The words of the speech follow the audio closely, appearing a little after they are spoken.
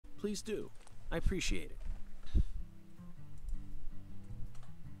Please do. I appreciate it.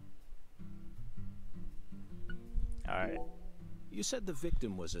 All right. You said the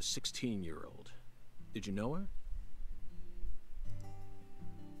victim was a 16-year-old. Did you know her?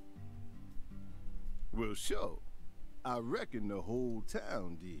 Well, sure. I reckon the whole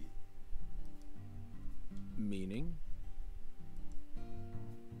town did. Meaning?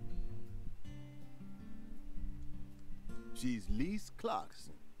 She's Lise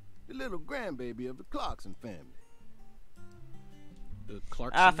Clarkson, the little grandbaby of the Clarkson family. The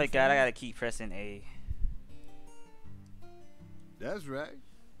Clarkson I forgot. family? I gotta keep pressing A. That's right.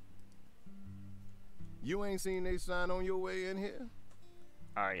 You ain't seen they sign on your way in here?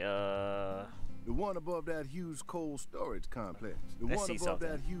 All right. The one above that huge cold storage complex. The Let's one see above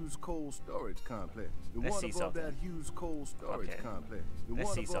that something. huge cold storage complex. The Let's one see above that something. huge cold storage Okay. complex. The Let's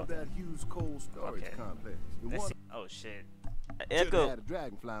one see above something. that huge cold storage Okay. complex. The Let's one see. Oh shit. should Echo. had a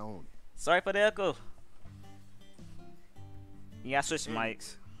dragonfly on it. Sorry for the echo. Yeah, I switched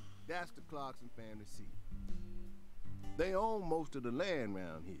mics. That's the Clarkson family seat. They own most of the land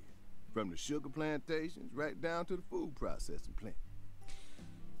around here, from the sugar plantations right down to the food processing plant.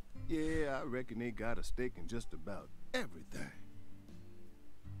 Yeah, I reckon they got a stake in just about everything.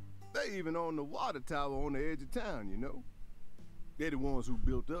 They even own the water tower on the edge of town, you know. They're the ones who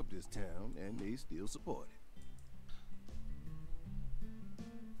built up this town, and they still support it.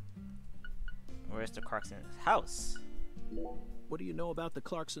 Where's the Clarkson's house? What do you know about the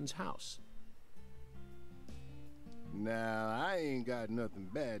Clarkson's house? Now, I ain't got nothing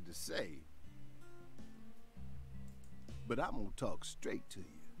bad to say, but I'm gonna talk straight to you.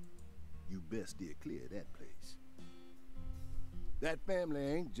 You best steer clear of that place. That family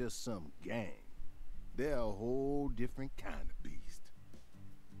ain't just some gang. They're a whole different kind of beast.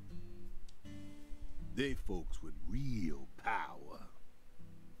 They folks with real power.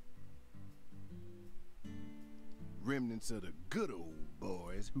 Remnants of the good old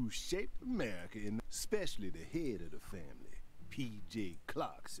boys who shaped America, and especially the head of the family, P.J.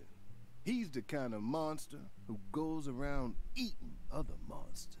 Clarkson. He's the kind of monster who goes around eating other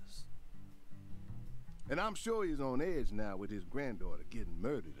monsters. And I'm sure he's on edge now with his granddaughter getting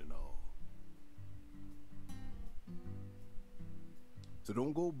murdered and all. So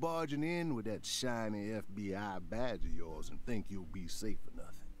don't go barging in with that shiny FBI badge of yours and think you'll be safe for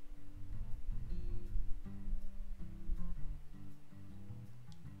nothing.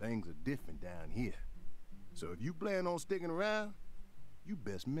 Things are different down here. So if you plan on sticking around, you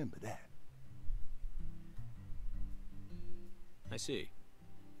best remember that. I see.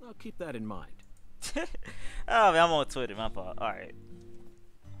 I'll keep that in mind. Oh man, I'm on Twitter. My fault. All right.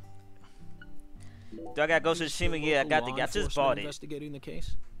 Do I gotta go to Shima? Yeah, I got the. I just bought it. Investigating the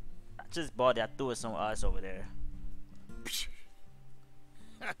case. I just bought it. I threw it somewhere else over there.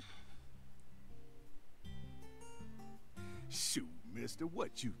 Shoot, mister,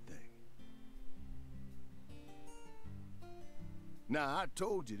 what you think? Now, I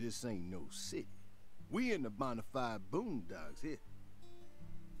told you this ain't no city. We in the bonafide boondocks here.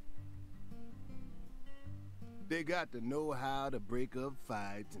 They got to know how to break up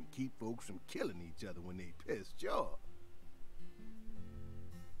fights and keep folks from killing each other when they pissed you off.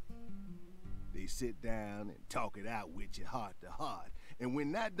 They sit down and talk it out with you heart to heart, and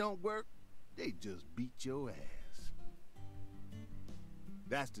when that don't work, they just beat your ass.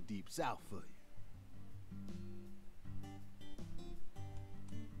 That's the Deep South for you.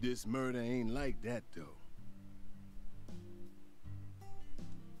 This murder ain't like that, though.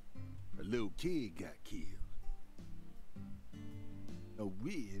 A little kid got killed. A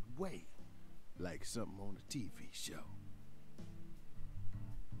weird way, like something on a TV show.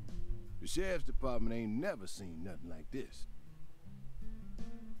 The sheriff's department ain't never seen nothing like this.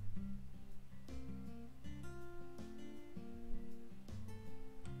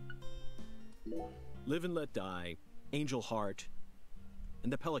 Live and Let Die, Angel Heart,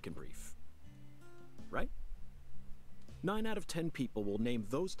 and The Pelican Brief. Right? 9 out of 10 people will name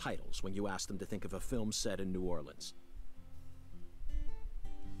those titles when you ask them to think of a film set in New Orleans.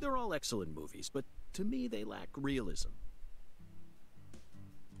 They're all excellent movies, but to me they lack realism.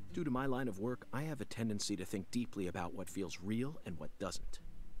 Due to my line of work, I have a tendency to think deeply about what feels real and what doesn't.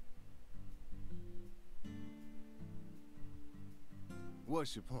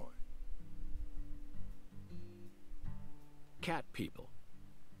 What's your point? Cat people.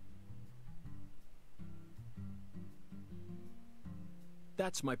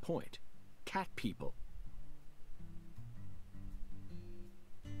 That's my point. Cat people.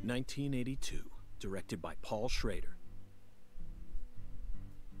 1982, directed by Paul Schrader.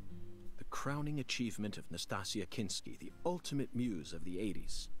 The crowning achievement of Nastasia Kinski, the ultimate muse of the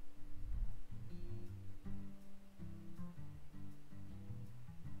 80s.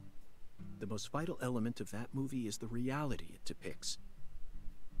 The most vital element of that movie is the reality it depicts.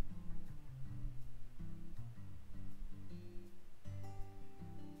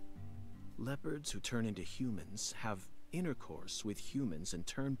 Leopards who turn into humans have intercourse with humans and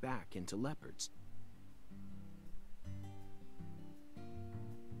turn back into leopards.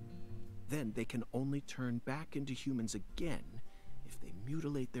 Then they can only turn back into humans again if they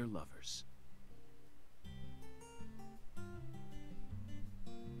mutilate their lovers.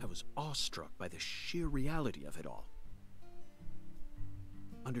 I was awestruck by the sheer reality of it all.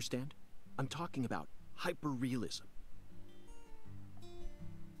 Understand? I'm talking about hyperrealism.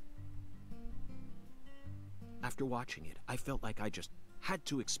 After watching it, I felt like I just had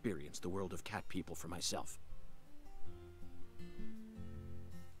to experience the world of cat people for myself.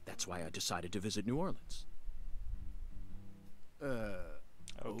 That's why I decided to visit New Orleans.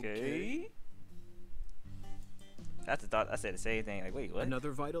 Okay. That's the thought. I said the same thing. Like, wait, what?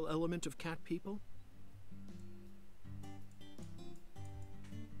 Another vital element of cat people?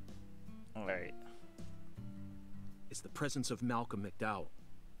 All right. Is the presence of Malcolm McDowell.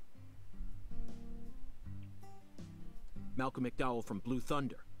 Malcolm McDowell from Blue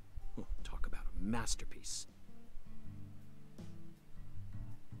Thunder. Oh, talk about a masterpiece.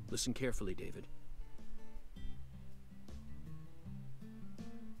 Listen carefully, David.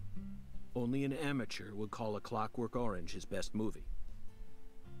 Only an amateur would call A Clockwork Orange his best movie.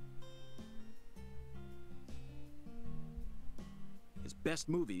 His best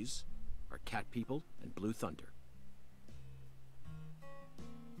movies are Cat People and Blue Thunder.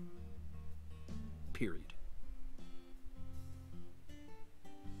 Period.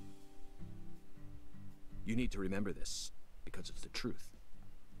 You need to remember this, because it's the truth.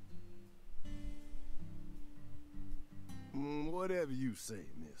 Whatever you say,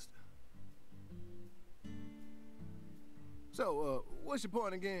 mister. So, what's your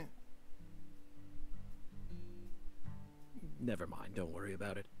point again? Never mind, don't worry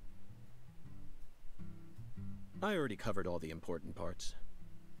about it. I already covered all the important parts.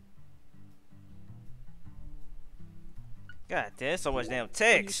 God, there's so much damn When you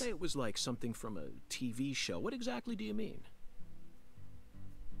text. say it was like something from a TV show, what exactly do you mean?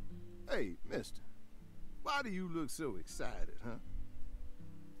 Hey, mister. Why do you look so excited, huh?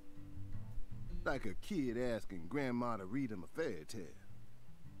 Like a kid asking grandma to read him a fairy tale.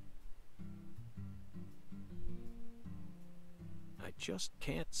 I just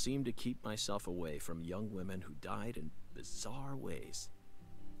can't seem to keep myself away from young women who died in bizarre ways.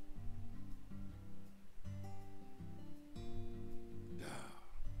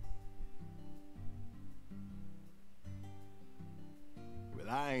 Well,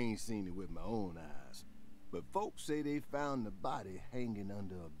 I ain't seen it with my own eyes, but folks say they found the body hanging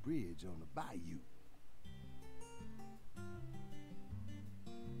under a bridge on the bayou.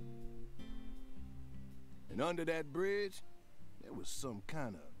 And under that bridge, there was some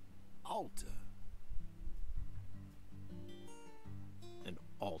kind of altar. An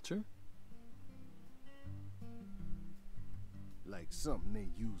altar? Like something they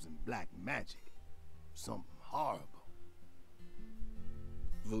use in black magic. Something horrible.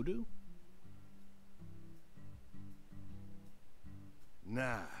 Voodoo?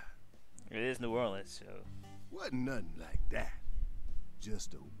 Nah, It is New Orleans, so. wasn't nothing like that.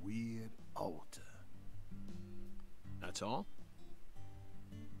 Just a weird altar. That's all?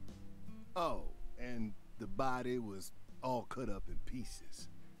 Oh, and the body was all cut up in pieces.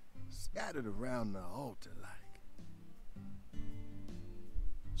 Scattered around the altar like.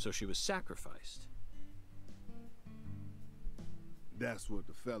 So she was sacrificed. That's what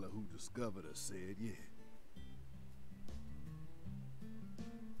the fella who discovered her said, yeah.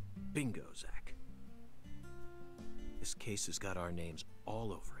 Bingo, Zach. This case has got our names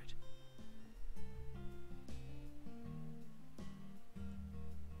all over it.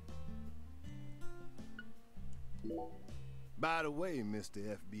 By the way,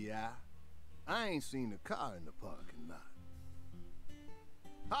 Mr. FBI, I ain't seen a car in the parking lot.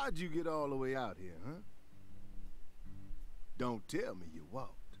 How'd you get all the way out here, huh? Don't tell me you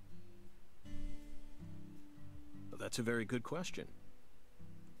walked. Well, that's a very good question.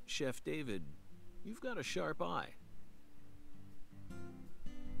 Chef David, you've got a sharp eye.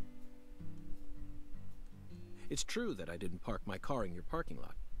 It's true that I didn't park my car in your parking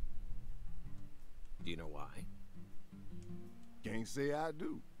lot. Do you know why? Can't say I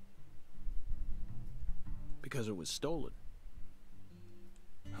do. Because it was stolen.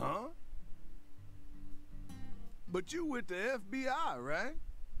 Huh? But you with the FBI, right?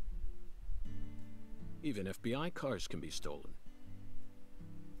 Even FBI cars can be stolen.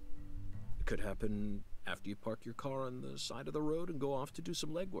 It could happen after you park your car on the side of the road and go off to do some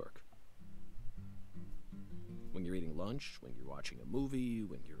legwork. When you're eating lunch, when you're watching a movie,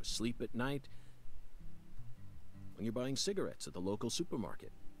 when you're asleep at night, when you're buying cigarettes at the local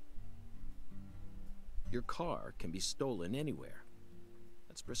supermarket. Your car can be stolen anywhere.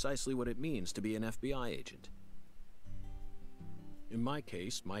 That's precisely what it means to be an FBI agent. In my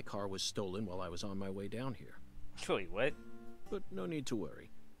case, my car was stolen while I was on my way down here. Wait, what? But no need to worry.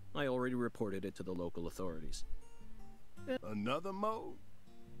 I already reported it to the local authorities. Another mode?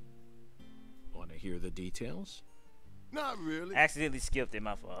 Want to hear the details? Not really. Accidentally skipped it,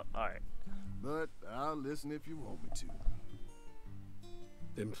 my fault. Alright. But I'll listen if you want me to.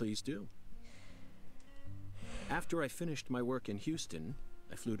 Then please do. After I finished my work in Houston,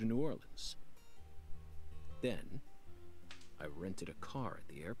 I flew to New Orleans. Then, I rented a car at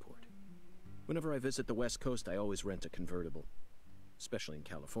the airport. Whenever I visit the West Coast, I always rent a convertible, especially in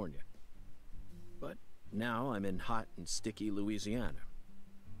California. But now I'm in hot and sticky Louisiana.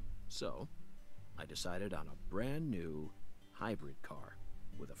 So, I decided on a brand new hybrid car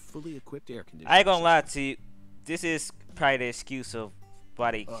with a fully equipped air conditioning. I ain't gonna lie to you. This is probably the excuse of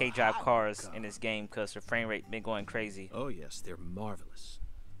why they can't drive cars in this game, because the frame rate been going crazy. Oh yes, they're marvelous.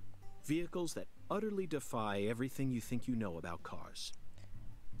 Vehicles that utterly defy everything you think you know about cars.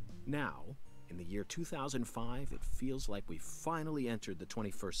 Now, in the year 2005, it feels like we've finally entered the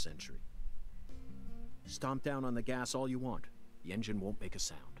 21st century. Stomp down on the gas all you want. The engine won't make a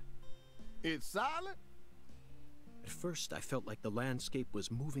sound. It's silent? At first, I felt like the landscape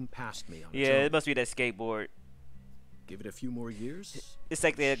was moving past me on its Yeah, own. it must be that skateboard. Give it a few more years. It's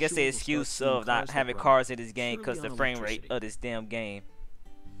like I guess the excuse of not having cars in this game because the frame rate of this damn game.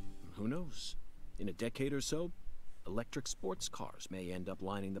 Who knows? In a decade or so, electric sports cars may end up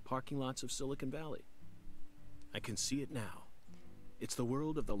lining the parking lots of Silicon Valley. I can see it now. It's the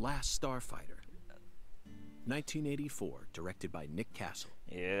world of The Last Starfighter. 1984, directed by Nick Castle.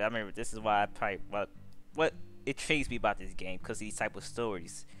 Yeah, I remember. This is why I probably what intrigues me about this game, because these type of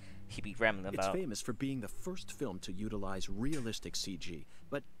stories he be rambling about. It's famous for being the first film to utilize realistic CG,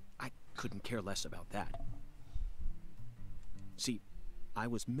 but I couldn't care less about that. See, I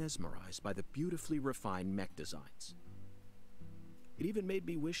was mesmerized by the beautifully refined mech designs. It even made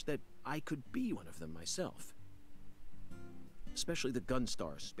me wish that I could be one of them myself. Especially the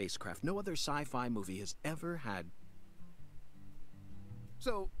Gunstar spacecraft. No other sci-fi movie has ever had.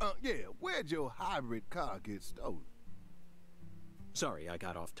 So, yeah, where'd your hybrid car get stolen? Sorry, I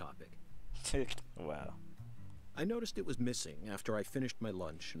got off topic. Wow. I noticed it was missing after I finished my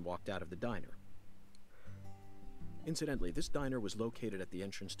lunch and walked out of the diner. Incidentally, this diner was located at the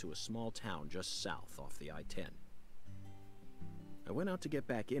entrance to a small town just south off the I-10. I went out to get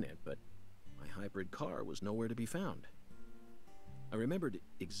back in it, but my hybrid car was nowhere to be found. I remembered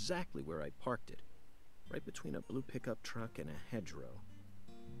exactly where I parked it, right between a blue pickup truck and a hedgerow.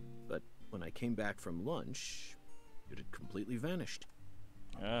 But when I came back from lunch, it had completely vanished.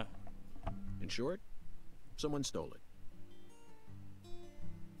 In short, someone stole it.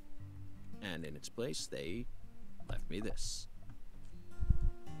 And in its place, they left me this.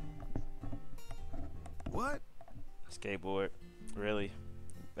 What? Skateboard. Really?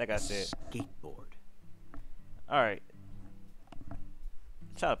 Like I said. Skateboard. Alright.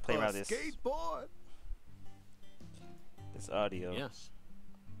 Try to play around this. Skateboard? This audio. Yes.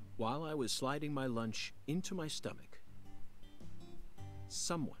 While I was sliding my lunch into my stomach,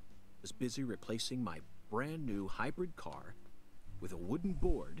 someone was busy replacing my brand new hybrid car with a wooden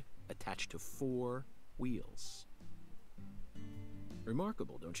board attached to 4 wheels.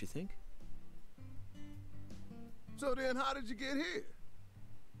 Remarkable, don't you think? So then how did you get here?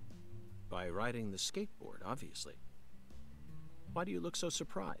 By riding the skateboard, obviously. Why do you look so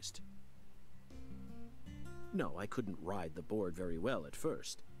surprised? No, I couldn't ride the board very well at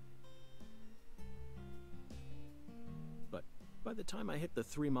first. But by the time I hit the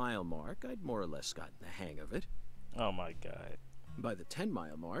 3-mile mark, I'd more or less gotten the hang of it. Oh my god. By the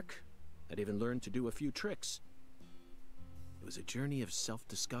 10-mile mark, I'd even learned to do a few tricks. It was a journey of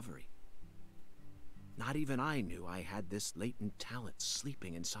self-discovery. Not even I knew I had this latent talent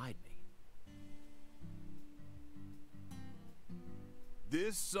sleeping inside me.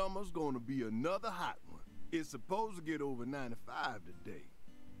 This summer's gonna be another hot one. It's supposed to get over 95 today.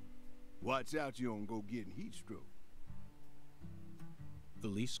 Watch out you don't go getting heat stroke. The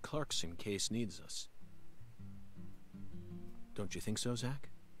Lise Clarkson case needs us. Don't you think so, Zach?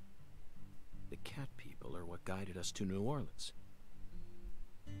 The cat people are what guided us to New Orleans.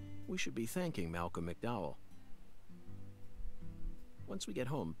 We should be thanking Malcolm McDowell. Once we get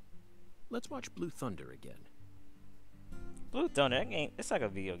home, let's watch Blue Thunder again. Blue Thunder, that game, it's like a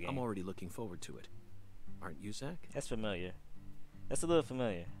video game. I'm already looking forward to it. Aren't you, Zach? That's familiar. That's a little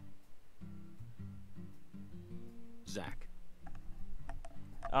familiar. Zach.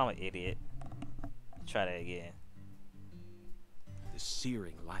 I'm an idiot. Try that again. The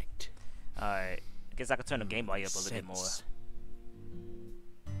searing light. Alright. I guess I could turn the Game Boy up a little bit more.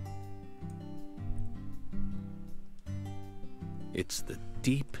 It's the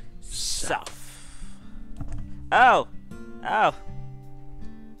deep south. Oh! Oh!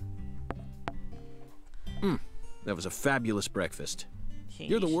 That was a fabulous breakfast. He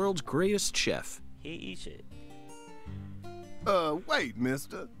You're the eat world's greatest chef. He eats it. Wait,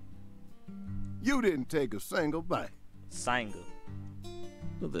 mister. You didn't take a single bite. Single.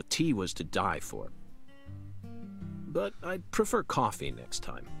 Well, the tea was to die for. But I'd prefer coffee next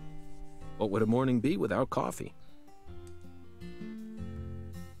time. What would a morning be without coffee?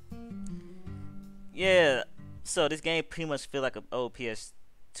 Yeah, so this game pretty much feel like an old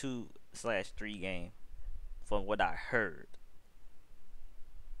PS2/3 game, from what I heard.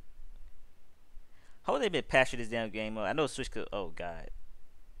 How would they been patching this damn game up? I know Switch could. Oh God,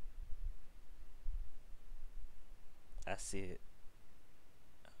 I see it.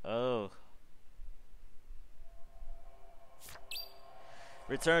 Oh,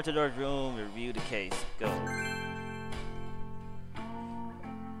 return to the room. Review the case. Go.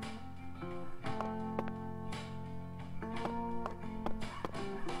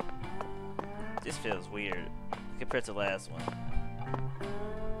 This feels weird compared to the last one.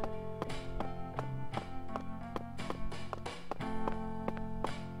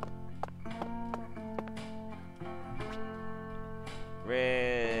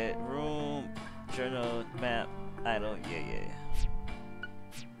 Red room, journal, map, idle, yeah.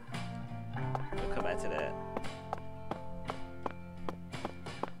 We'll come back to that.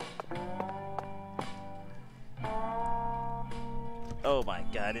 Oh my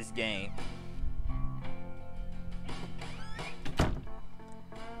God, this game.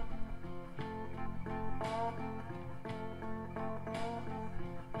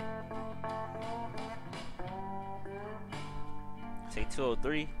 Take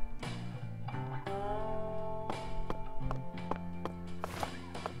 203.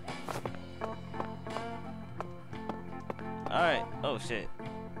 Alright. Oh shit.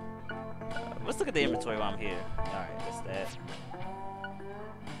 Let's look at the inventory while I'm here. Alright, that's that.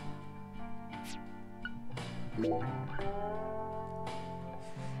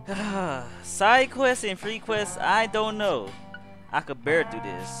 Side quests and free quests, I don't know. I could bear through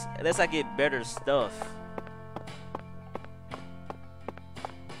this. Unless I get better stuff.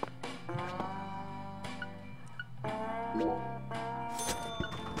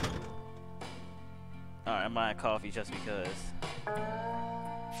 Alright, I'm buying coffee just because.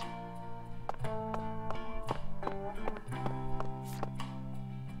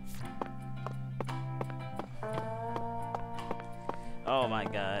 Oh my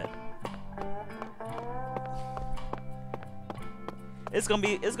God. It's gonna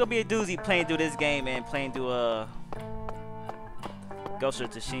be a doozy playing through this game and playing through Ghost of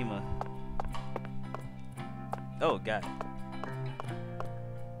Tsushima. Oh God.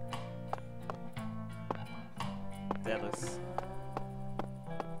 That looks.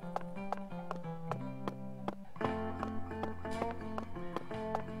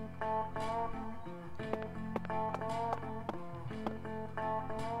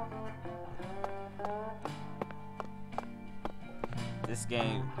 This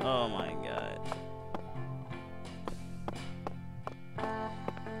game, oh my God.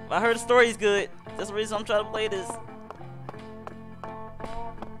 I heard the story's good. That's the reason I'm trying to play this.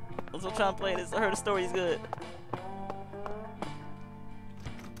 That's what I'm trying to play this. I heard the story's good.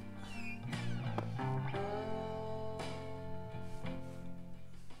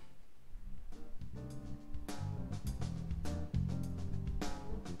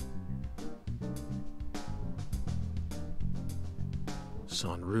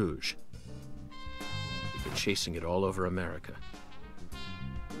 Sang Rouge. We've been chasing it all over America.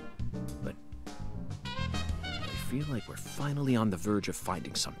 But I feel like we're finally on the verge of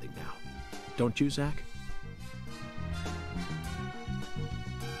finding something now. Don't you, Zach?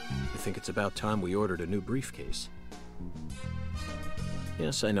 I think it's about time we ordered a new briefcase.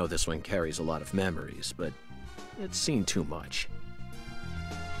 Yes, I know this one carries a lot of memories, but it's seen too much.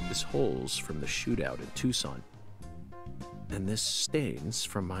 This hole's from the shootout in Tucson. And this stain's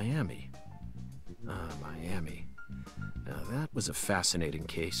from Miami. Ah, Miami. Now that was a fascinating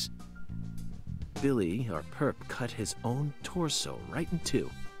case. Billy, our perp, cut his own torso right in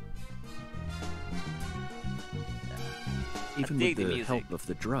two. Even with the help of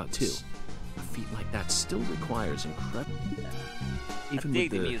the drug, too. A feat like that still requires incredible... Even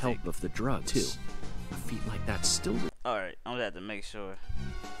with the help of the drug, too. A feat like that still... Alright, I'm gonna have to make sure.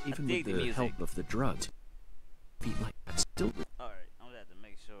 Even with the help of the drug... feet like that still. Alright, I'm gonna have to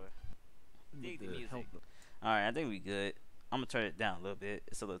make sure. Dig the music. Help. Alright, I think we good. I'm gonna turn it down a little bit.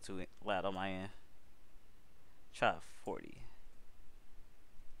 It's a little too loud on my end. Try 40.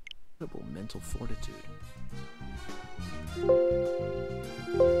 Mental fortitude.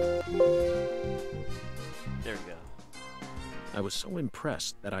 There we go. I was so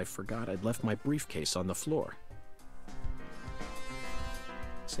impressed that I forgot I'd left my briefcase on the floor.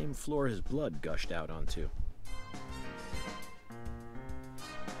 Same floor his blood gushed out onto.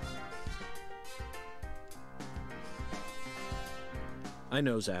 I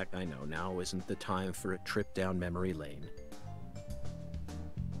know, Zach, I know. Now isn't the time for a trip down memory lane.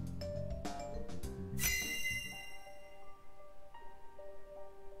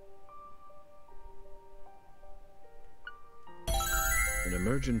 An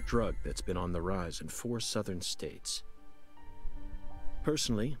emergent drug that's been on the rise in 4 southern states.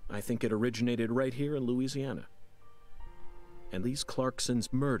 Personally, I think it originated right here in Louisiana. And Lee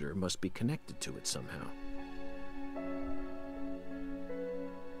Clarkson's murder must be connected to it somehow.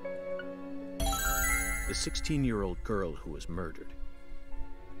 The 16-year-old girl who was murdered.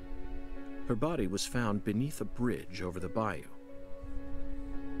 Her body was found beneath a bridge over the bayou,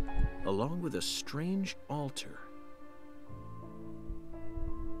 along with a strange altar.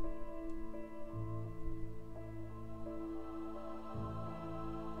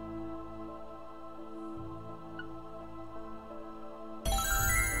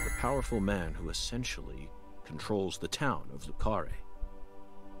 The powerful man who essentially controls the town of Lucare.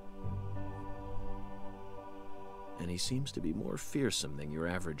 And he seems to be more fearsome than your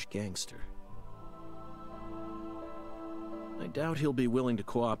average gangster. I doubt he'll be willing to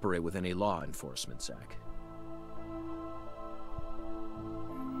cooperate with any law enforcement, Zach.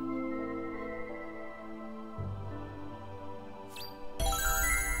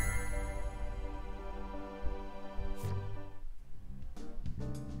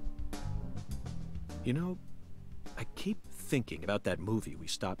 You know, I keep thinking about that movie we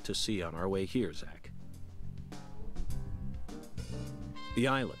stopped to see on our way here, Zach. The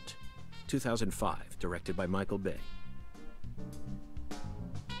Island, 2005, directed by Michael Bay.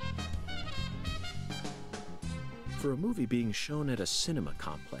 For a movie being shown at a cinema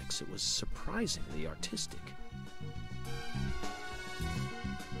complex, it was surprisingly artistic.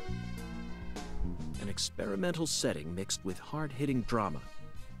 An experimental setting mixed with hard-hitting drama.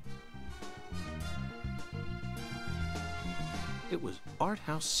 It was art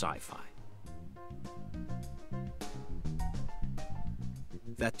house sci-fi.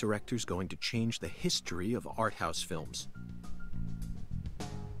 That director's going to change the history of art house films.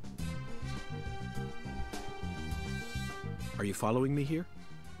 Are you following me here?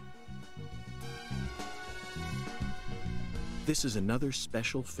 This is another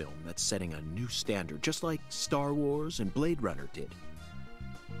special film that's setting a new standard, just like Star Wars and Blade Runner did.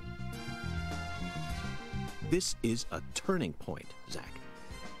 This is a turning point, Zach.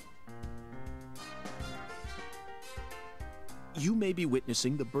 You may be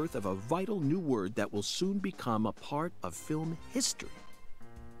witnessing the birth of a vital new word that will soon become a part of film history.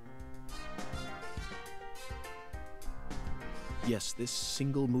 Yes, this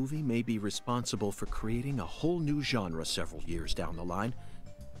single movie may be responsible for creating a whole new genre several years down the line.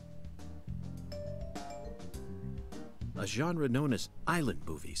 A genre known as island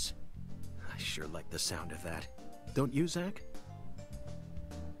movies. I sure like the sound of that. Don't you, Zach?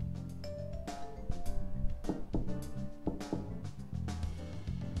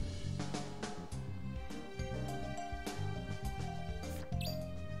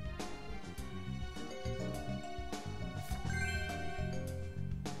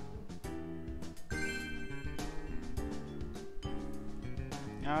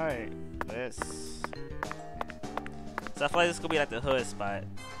 Alright, let's... So I feel like this is gonna be like the hood spot.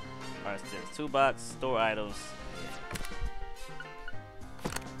 Alright, so there's 2 box, store items.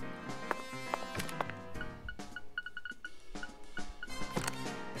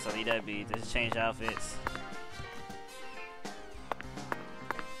 So I need that be, just change outfits.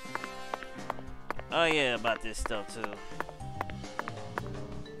 Oh yeah, about this stuff too.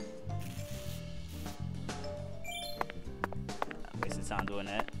 I'm wasting time doing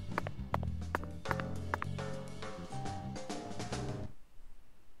that.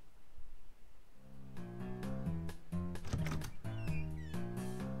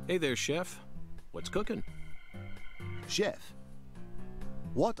 Hey there, Chef. What's cooking? Chef,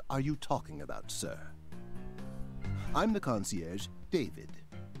 what are you talking about, sir? I'm the concierge, David.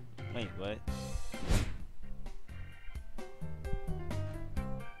 Wait, what?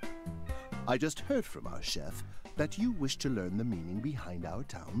 I just heard from our chef that you wish to learn the meaning behind our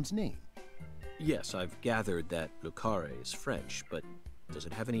town's name. Yes, I've gathered that Lucare is French, but does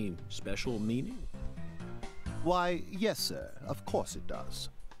it have any special meaning? Why, yes, sir. Of course it does.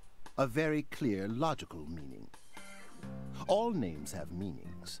 A very clear, logical meaning. All names have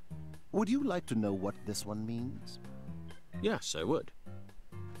meanings. Would you like to know what this one means? Yes, I would.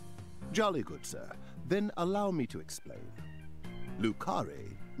 Jolly good, sir. Then allow me to explain.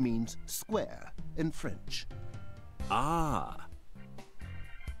 Lucare means square in French. Ah.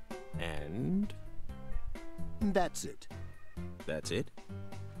 And? That's it. That's it?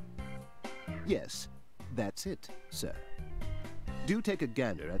 Yes, that's it, sir. Do take a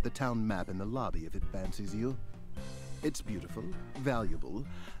gander at the town map in the lobby if it fancies you. It's beautiful, valuable,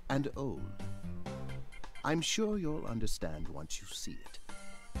 and old. I'm sure you'll understand once you see it.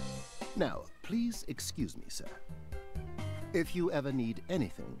 Now, please excuse me, sir. If you ever need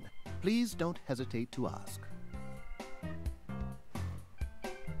anything, please don't hesitate to ask.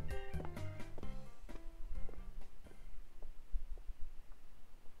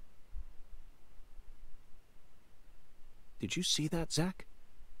 Did you see that, Zach?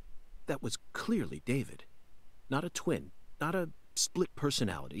 That was clearly David. Not a twin, not a split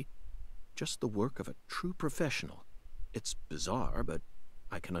personality. Just the work of a true professional. It's bizarre, but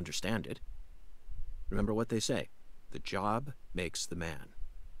I can understand it. Remember what they say, the job makes the man.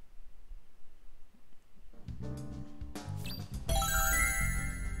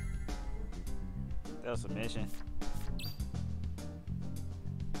 That was a mission.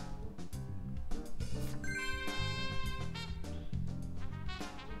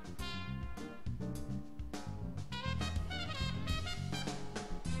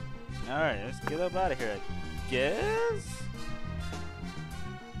 Alright, let's get up out of here, I guess.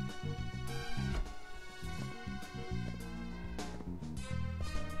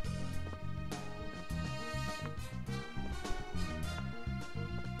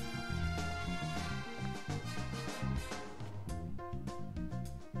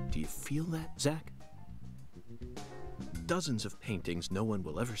 Do you feel that, Zach? Dozens of paintings no one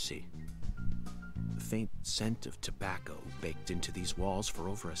will ever see. The faint scent of tobacco baked into these walls for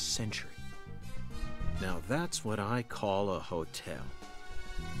over a century. Now that's what I call a hotel.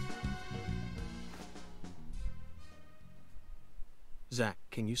 Zach,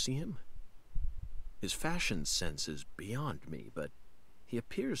 can you see him? His fashion sense is beyond me, but he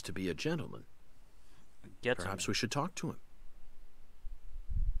appears to be a gentleman. Perhaps we should talk to him.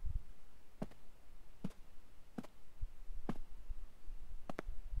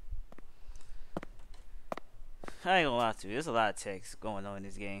 I ain't gonna lie to you, there's a lot of text going on in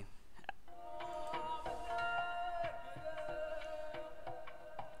this game.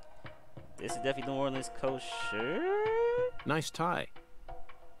 This is definitely New Orleans kosher. Nice tie.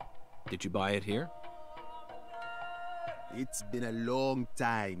 Did you buy it here? It's been a long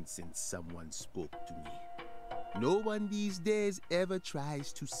time since someone spoke to me. No one these days ever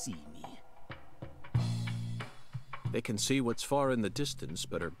tries to see me. They can see what's far in the distance,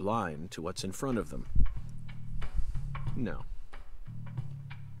 but are blind to what's in front of them. No.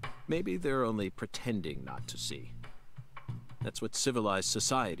 Maybe they're only pretending not to see. That's what civilized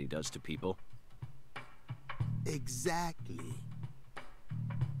society does to people. Exactly.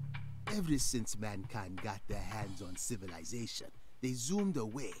 Ever since mankind got their hands on civilization, they zoomed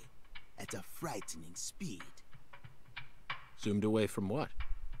away at a frightening speed. Zoomed away from what?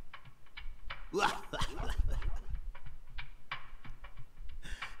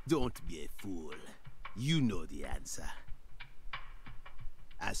 Don't be a fool. You know the answer.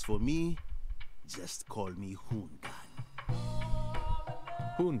 As for me, just call me Hoongan.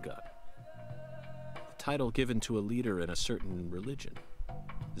 Hoongan. The title given to a leader in a certain religion.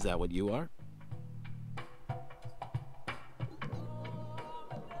 Is that what you are?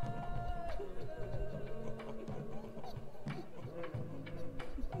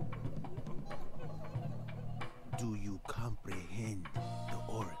 Do you comprehend the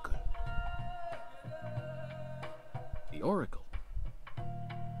Oracle? The Oracle?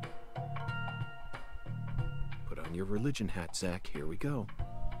 Put on your religion hat, Zach. Here we go.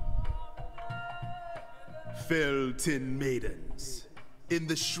 Felton maidens, in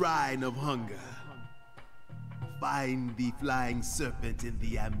the shrine of hunger, find the flying serpent in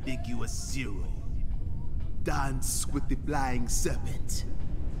the ambiguous zero. Dance with the flying serpent,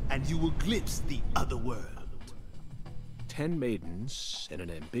 and you will glimpse the other world. 10 maidens and an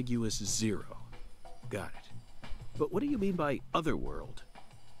ambiguous zero. Got it. But what do you mean by otherworld?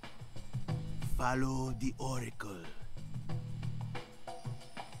 Follow the Oracle.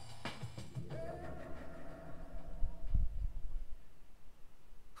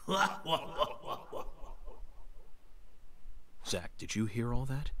 Zach, did you hear all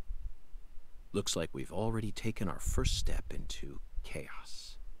that? Looks like we've already taken our first step into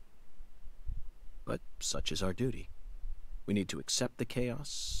chaos. But such is our duty. We need to accept the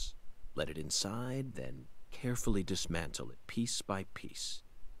chaos, let it inside, then carefully dismantle it piece by piece.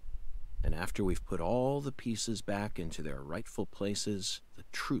 And after we've put all the pieces back into their rightful places, the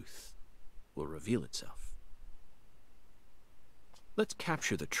truth will reveal itself. Let's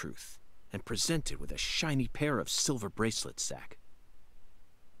capture the truth and present it with a shiny pair of silver bracelets, Zach.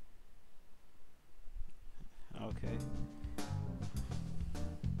 Okay.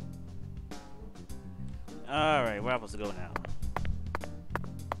 Alright, where am I supposed to go now?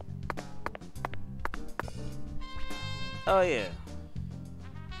 Oh yeah.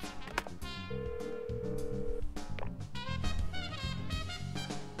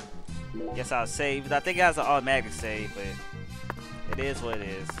 Guess I'll save. I think it has an automatic save, but it is what it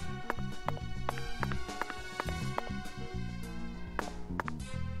is.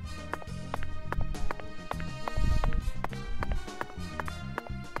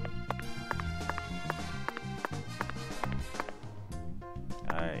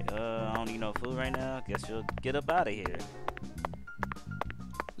 Alright, I don't need no food right now. Guess you'll get up out of here.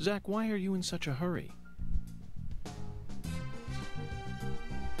 Zach, why are you in such a hurry?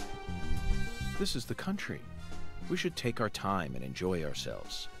 This is the country. We should take our time and enjoy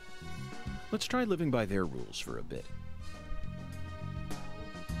ourselves. Let's try living by their rules for a bit.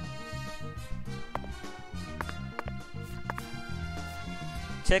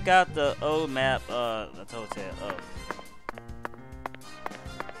 Check out the old map, the hotel. Oh.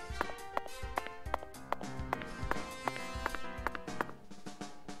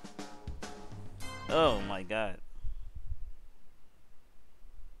 Oh my god.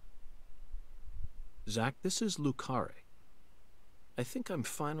 Zach, this is Lucare. I think I'm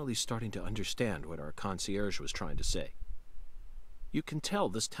finally starting to understand what our concierge was trying to say. You can tell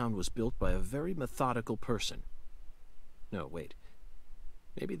this town was built by a very methodical person. No, wait.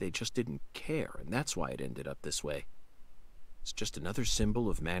 Maybe they just didn't care, and that's why it ended up this way. It's just another symbol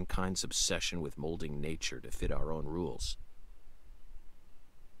of mankind's obsession with molding nature to fit our own rules.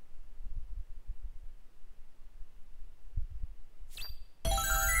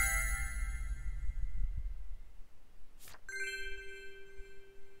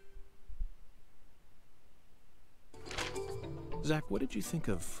 Zach, what did you think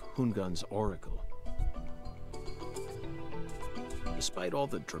of Hungun's oracle? Despite all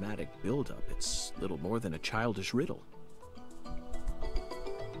the dramatic build-up, it's little more than a childish riddle.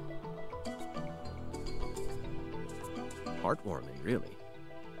 Heartwarming, really.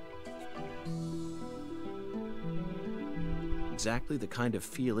 Exactly the kind of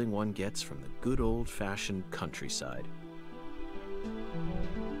feeling one gets from the good old-fashioned countryside.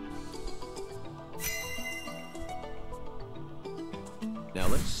 Now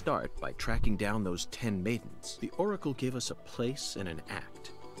let's start by tracking down those 10 maidens. The oracle gave us a place and an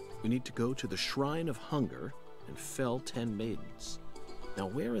act. We need to go to the Shrine of Hunger and fell 10 maidens. Now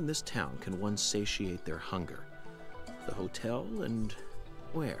where in this town can one satiate their hunger? The hotel and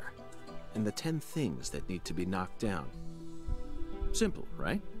where? And the 10 things that need to be knocked down. Simple,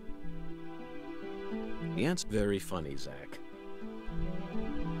 right? The answer's very funny, Zach.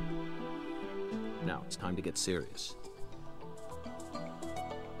 Now it's time to get serious.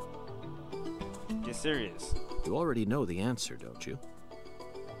 Get serious. You already know the answer, don't you?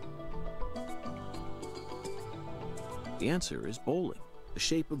 The answer is bowling. The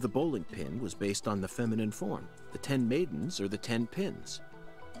shape of the bowling pin was based on the feminine form. The 10 maidens are the 10 pins.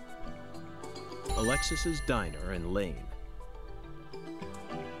 Alexis's Diner and Lane.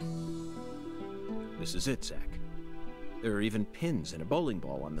 This is it, Zach. There are even pins and a bowling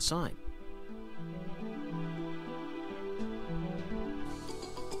ball on the sign.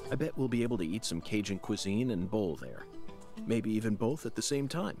 I bet we'll be able to eat some Cajun cuisine and bowl there. Maybe even both at the same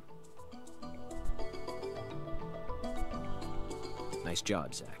time. Nice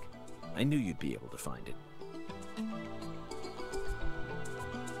job, Zach. I knew you'd be able to find it.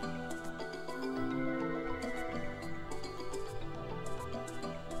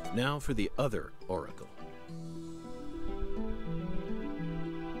 Now for the other oracle.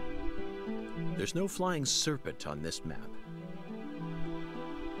 There's no flying serpent on this map.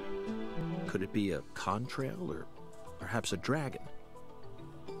 Could it be a contrail or perhaps a dragon?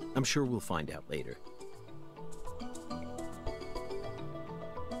 I'm sure we'll find out later.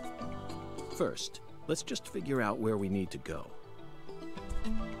 First, let's just figure out where we need to go.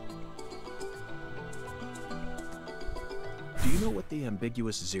 Do you know what the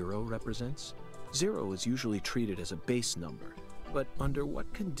ambiguous 0 represents? 0 is usually treated as a base number, but under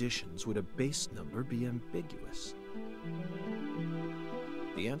what conditions would a base number be ambiguous?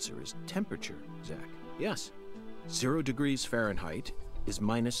 The answer is temperature, Zach. Yes. 0 degrees Fahrenheit is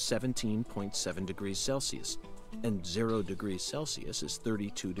minus 17.7 degrees Celsius, and 0 degrees Celsius is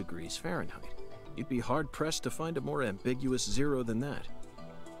 32 degrees Fahrenheit. You'd be hard-pressed to find a more ambiguous zero than that.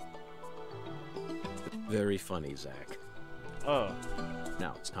 Very funny, Zach. Oh.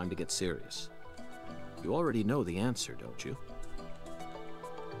 Now, it's time to get serious. You already know the answer, don't you?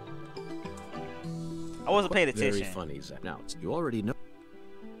 I wasn't paying attention. Very funny, Zach. Now, you already know.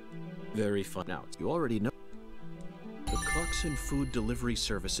 Very fun. Now, you already know. The Clarkson Food Delivery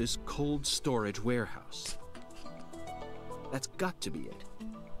Services Cold Storage Warehouse. That's got to be it.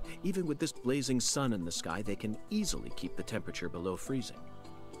 Even with this blazing sun in the sky, they can easily keep the temperature below freezing.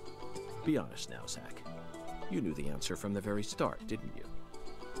 Be honest now, Zach. You knew the answer from the very start, didn't you?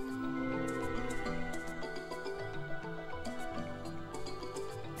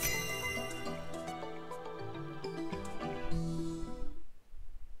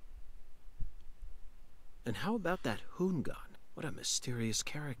 And how about that Hoongan? What a mysterious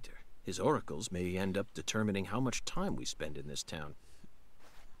character. His oracles may end up determining how much time we spend in this town.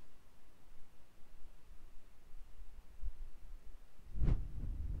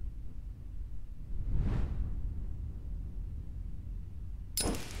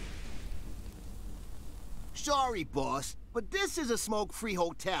 Sorry, boss, but this is a smoke-free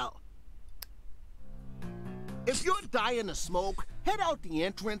hotel. If you're dying to smoke, head out the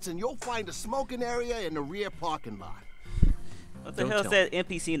entrance and you'll find a smoking area in the rear parking lot. What the hell said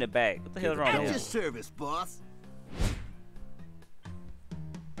NPC in the back? What the hell's wrong At with your him? service, boss.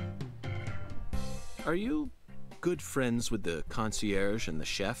 Are you good friends with the concierge and the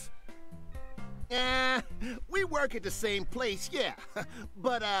chef? We work at the same place, yeah.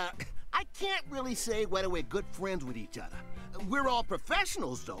 But, I can't really say whether we're good friends with each other. We're all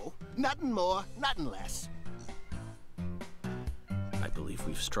professionals, though. Nothing more, nothing less. I believe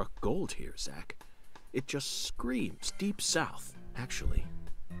we've struck gold here, Zach. It just screams Deep South, actually.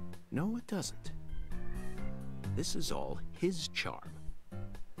 No, it doesn't. This is all his charm.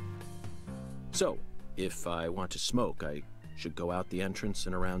 So, if I want to smoke, I should go out the entrance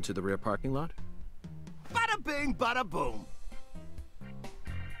and around to the rear parking lot? Bada bing, bada boom.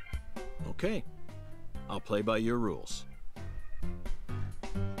 Okay. I'll play by your rules.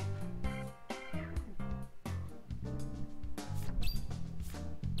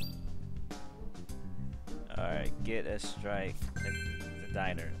 Alright, get a strike at the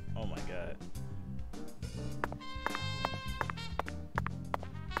diner. Oh my god.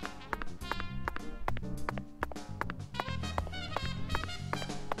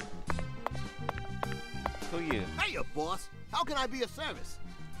 Who you? Hey, boss. How can I be of service?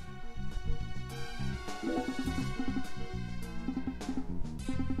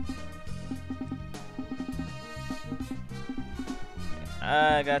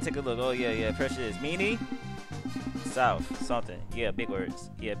 I gotta take a look. Oh yeah, pressure is meanie. South, something. Yeah, big words.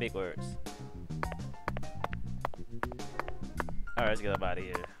 Yeah, big words. Alright, let's get up out of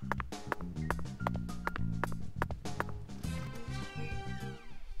here.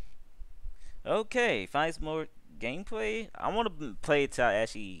 Okay, find some more gameplay. I want to play till I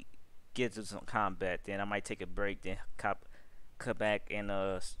actually get to some combat. Then I might take a break. Then come back and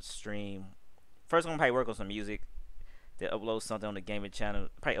stream. First, I'm gonna probably work on some music. Then upload something on the gaming channel.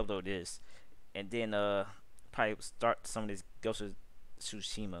 Probably upload this, and then probably start some of this Ghost of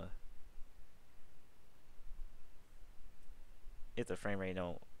Tsushima. If the frame rate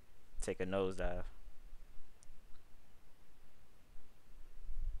don't take a nosedive.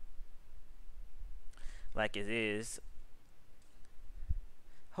 Like it is.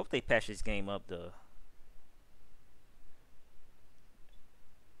 Hope they patch this game up though.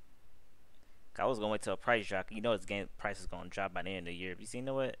 I was gonna wait till a price drop. You know this game price is gonna drop by the end of the year. But you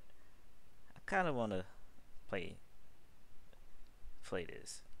know what? I kinda wanna play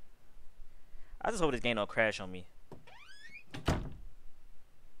this. I just hope this game don't crash on me.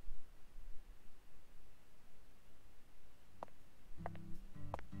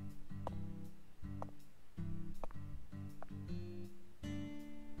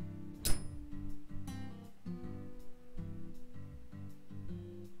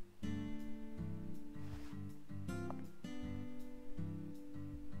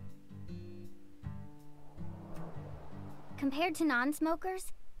 Compared to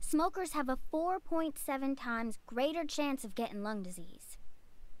non-smokers, smokers have a 4.7 times greater chance of getting lung disease.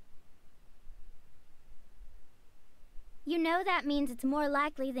 You know that means it's more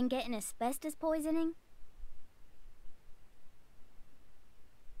likely than getting asbestos poisoning?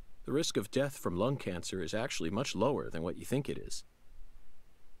 The risk of death from lung cancer is actually much lower than what you think it is.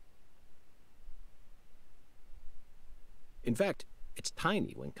 In fact, It's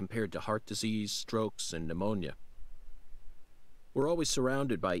tiny when compared to heart disease, strokes, and pneumonia. We're always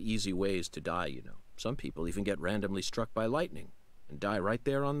surrounded by easy ways to die, you know. Some people even get randomly struck by lightning and die right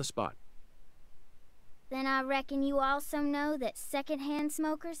there on the spot. Then I reckon you also know that secondhand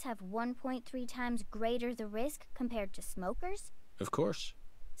smokers have 1.3 times greater the risk compared to smokers? Of course.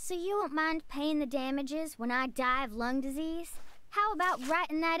 So you won't mind paying the damages when I die of lung disease? How about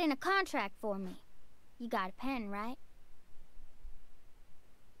writing that in a contract for me? You got a pen, right?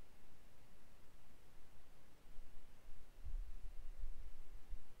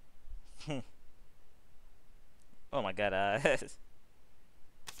 Oh my god, I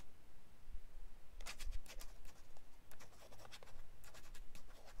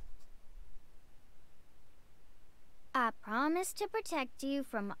promise to protect you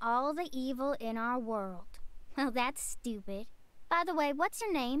from all the evil in our world. Well, that's stupid. By the way, what's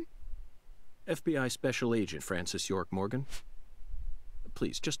your name? FBI Special Agent Francis York Morgan.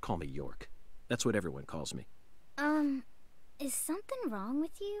 Please, just call me York. That's what everyone calls me. Is something wrong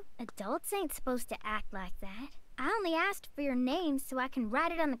with you? Adults ain't supposed to act like that. I only asked for your name so I can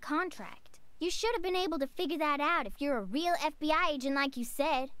write it on the contract. You should have been able to figure that out if you're a real FBI agent like you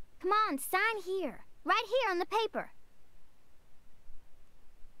said. Come on, sign here. Right here on the paper.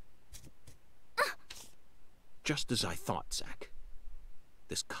 Just as I thought, Zach.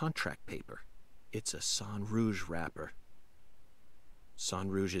 This contract paper, it's a Sang Rouge wrapper. Sang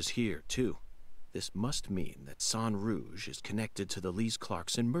Rouge is here, too. This must mean that Sang Rouge is connected to the Lise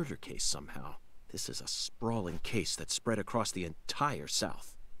Clarkson murder case somehow. This is a sprawling case that spread across the entire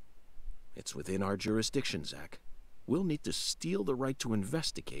South. It's within our jurisdiction, Zach. We'll need to steal the right to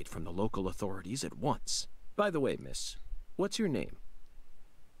investigate from the local authorities at once. By the way, miss, what's your name?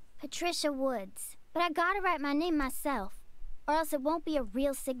 Patricia Woods. But I gotta write my name myself, or else it won't be a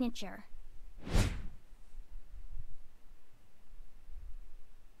real signature.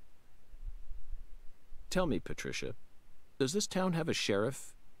 Tell me, Patricia, does this town have a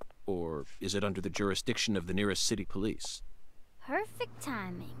sheriff? Or is it under the jurisdiction of the nearest city police? Perfect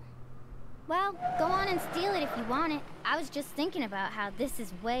timing. Well, go on and steal it if you want it. I was just thinking about how this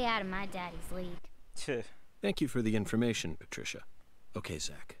is way out of my daddy's league. Thank you for the information, Patricia. Okay,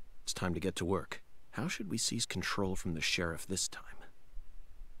 Zach, it's time to get to work. How should we seize control from the sheriff this time?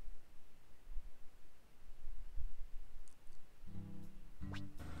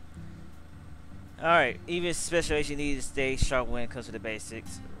 Alright, even special agent needs to stay sharp when it comes to the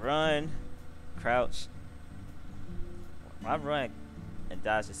basics. Run, crouch. I run and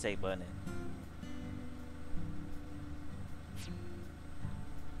dodge the safe button.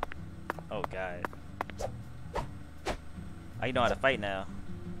 Oh god. I know how to fight now.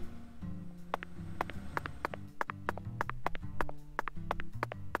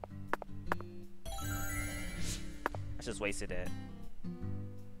 I just wasted that.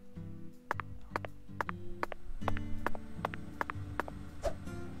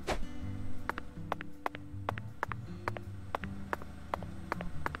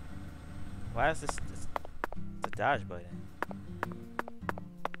 Why is this the dodge button?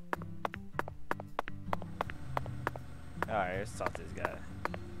 Alright, let's talk to this guy.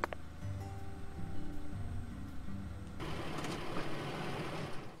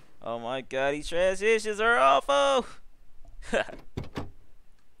 Oh my god, these transitions are awful!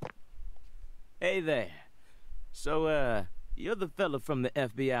 Hey there. So, you're the fella from the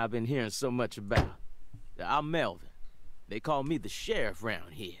FBI I've been hearing so much about. I'm Melvin. They call me the sheriff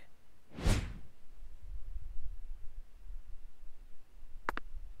round here.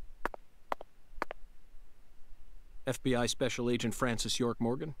 FBI Special Agent Francis York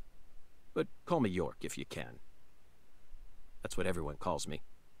Morgan? But call me York if you can. That's what everyone calls me.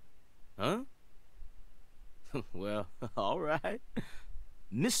 Huh? Well, all right.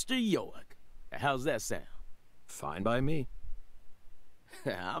 Mr. York. How's that sound? Fine by me.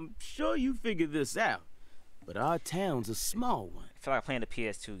 I'm sure you figured this out, but our town's a small one. I feel like playing the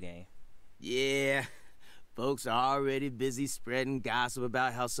PS2 game. Yeah, folks are already busy spreading gossip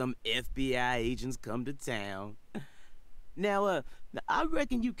about how some FBI agents come to town. Now, I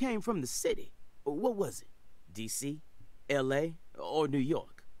reckon you came from the city. What was it? D.C., L.A., or New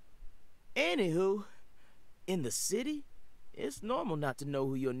York? Anywho, in the city, it's normal not to know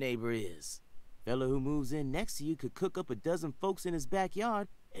who your neighbor is. Fella who moves in next to you could cook up a dozen folks in his backyard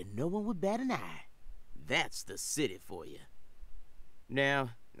and no one would bat an eye. That's the city for you.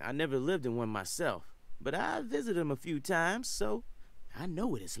 Now, I never lived in one myself, but I visited them a few times, so I know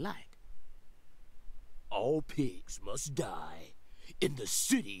what it's like. All pigs must die in the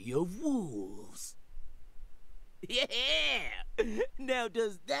city of wolves. Yeah! Now,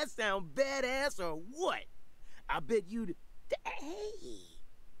 does that sound badass or what? I bet you'd Hey.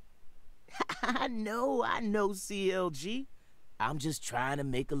 I know, CLG. I'm just trying to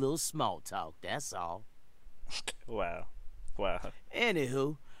make a little small talk, that's all. Wow. Wow.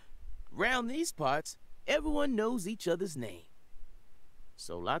 Anywho, round these parts, everyone knows each other's name.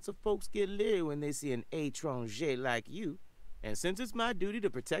 So lots of folks get leery when they see an étranger like you. And since it's my duty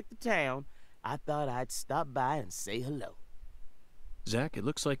to protect the town, I thought I'd stop by and say hello. Zach, it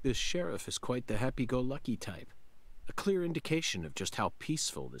looks like this sheriff is quite the happy-go-lucky type. A clear indication of just how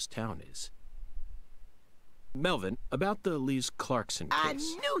peaceful this town is. Melvin, about the Lise Clarkson case. I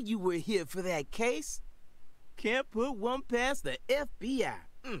knew you were here for that case. Can't put one past the FBI.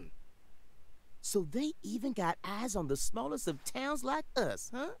 So they even got eyes on the smallest of towns like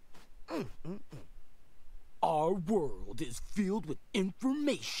us, huh? Our world is filled with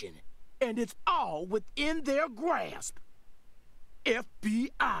information, and it's all within their grasp.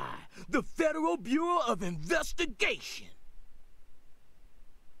 FBI, the Federal Bureau of Investigation.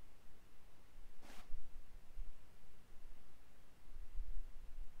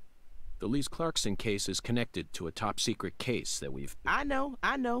 The Lise Clarkson case is connected to a top-secret case that we've... I know.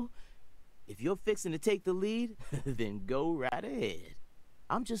 If you're fixing to take the lead, then go right ahead.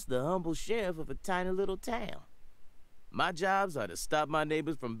 I'm just the humble sheriff of a tiny little town. My jobs are to stop my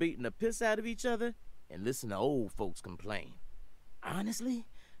neighbors from beating the piss out of each other and listen to old folks complain. Honestly,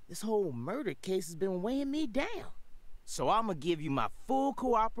 this whole murder case has been weighing me down. So I'm gonna give you my full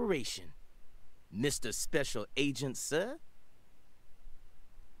cooperation, Mr. Special Agent, sir.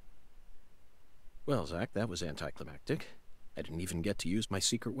 Well, Zach, that was anticlimactic. I didn't even get to use my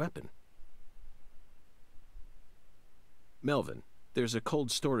secret weapon. Melvin, there's a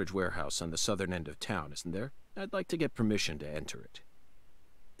cold storage warehouse on the southern end of town, isn't there? I'd like to get permission to enter it.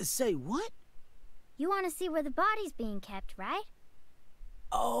 Say what? You want to see where the body's being kept, right?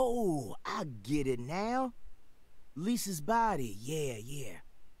 Oh, I get it now. Lisa's body, yeah.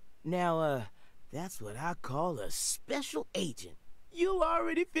 Now, that's what I call a special agent. You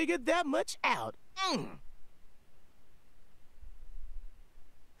already figured that much out.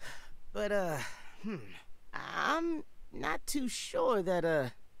 But, I'm not too sure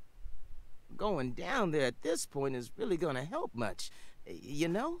that, going down there at this point is really gonna help much, you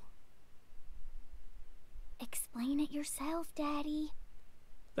know? Explain it yourself, Daddy.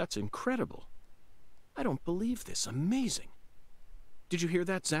 That's incredible. I don't believe this. Amazing. Did you hear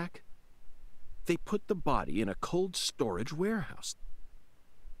that, Zach? They put the body in a cold storage warehouse.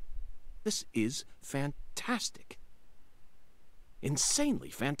 This is fantastic. Insanely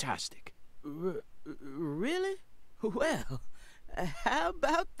fantastic. Really? Well, how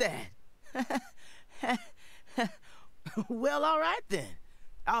about that? Well, all right then.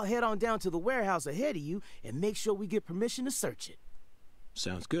 I'll head on down to the warehouse ahead of you and make sure we get permission to search it.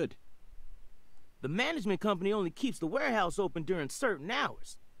 Sounds good. The management company only keeps the warehouse open during certain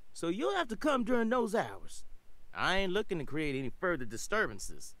hours, so you'll have to come during those hours. I ain't looking to create any further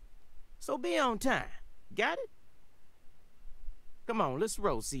disturbances. So be on time. Got it? Come on, let's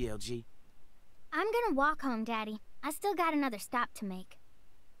roll, CLG. I'm gonna walk home, Daddy. I still got another stop to make.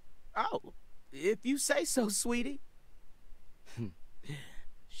 Oh, if you say so, sweetie.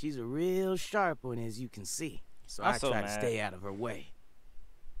 She's a real sharp one, as you can see, so I try to stay out of her way.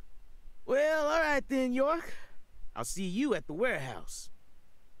 Well, all right then, York. I'll see you at the warehouse.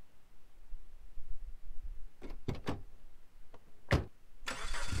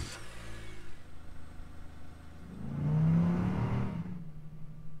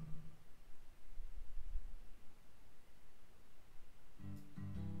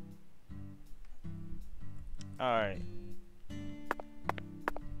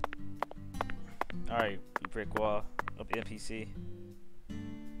 Alright, brick wall of NPC.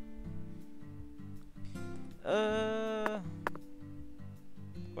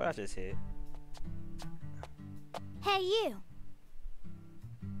 What I just hit? Hey, you.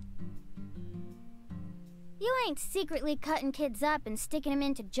 You ain't secretly cutting kids up and sticking them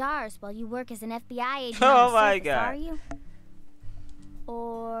into jars while you work as an FBI agent on the my surface, God. are you?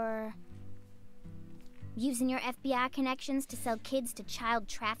 Or using your FBI connections to sell kids to child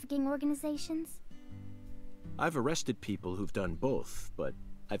trafficking organizations? I've arrested people who've done both, but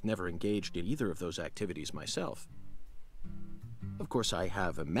I've never engaged in either of those activities myself. Of course, I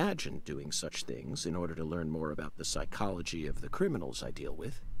have imagined doing such things in order to learn more about the psychology of the criminals I deal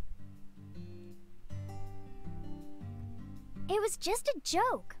with. It was just a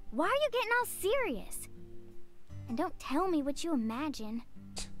joke. Why are you getting all serious? And don't tell me what you imagine,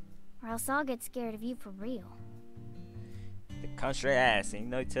 or else I'll get scared of you for real. The country ass, and you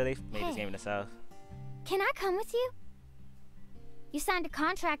know until they made this Hey. game in the South. Can I come with you? You signed a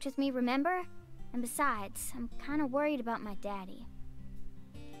contract with me, remember? And besides, I'm kind of worried about my daddy.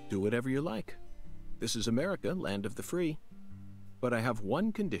 Do whatever you like. This is America, land of the free. But I have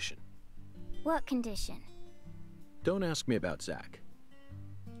one condition. What condition? Don't ask me about Zach.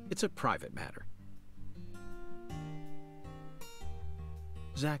 It's a private matter.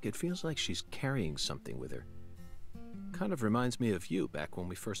 Zach, it feels like she's carrying something with her. Kind of reminds me of you back when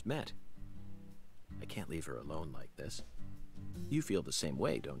we first met. I can't leave her alone like this. You feel the same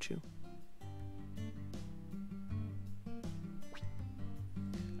way, don't you?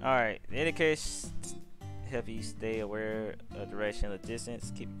 Alright, in any case, help you stay aware of direction of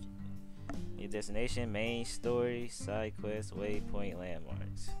distance. Keep your destination, main story, side quest, waypoint,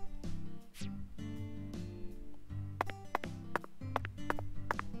 landmarks.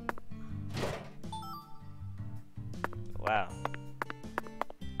 Wow.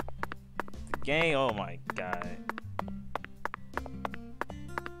 The game, oh my god.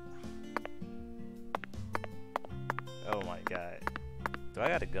 Oh my god. Do I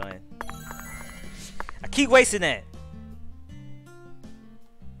got a gun? I keep wasting that.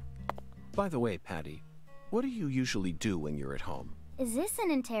 By the way, Patty, what do you usually do when you're at home? Is this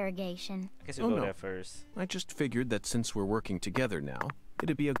an interrogation? I guess we'll Oh, go no. there first. I just figured that since we're working together now,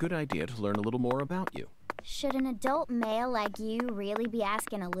 it'd be a good idea to learn a little more about you. Should an adult male like you really be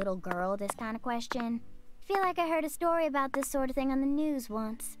asking a little girl this kind of question? I feel like I heard a story about this sort of thing on the news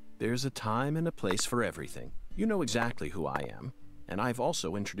once. There's a time and a place for everything. You know exactly who I am, and I've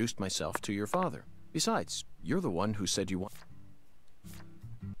also introduced myself to your father. Besides, you're the one who said you want...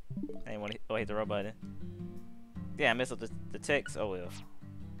 I didn't want to hit the wrong button. Yeah, I messed up the text. Oh well.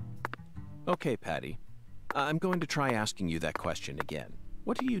 Okay, Patty. I'm going to try asking you that question again.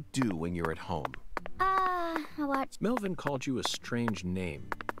 What do you do when you're at home? I watch. Melvin called you a strange name.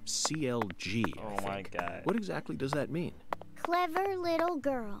 CLG, I Oh my think. god. What exactly does that mean? Clever little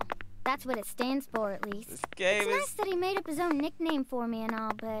girl. That's what it stands for, at least. This game It's nice is. that he made up his own nickname for me and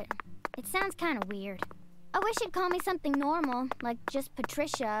all, but it sounds kind of weird. I wish he'd call me something normal, like just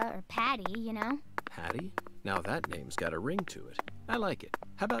Patricia or Patty, you know? Patty? Now that name's got a ring to it. I like it.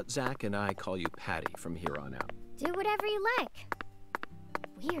 How about Zach and I call you Patty from here on out? Do whatever you like.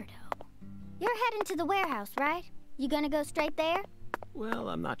 Weirdo. You're heading to the warehouse, right? You gonna go straight there? Well,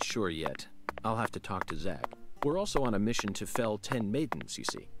 I'm not sure yet. I'll have to talk to Zach. We're also on a mission to fell 10 maidens, you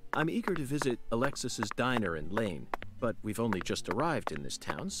see. I'm eager to visit Alexis's diner in Lane, but we've only just arrived in this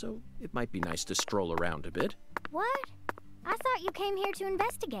town, so it might be nice to stroll around a bit. What? I thought you came here to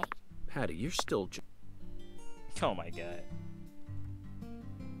investigate. Patty, you're still... Oh my god.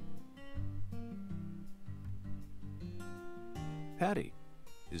 Patty,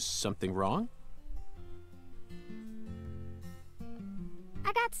 is something wrong?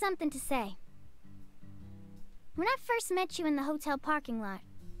 I got something to say. When I first met you in the hotel parking lot,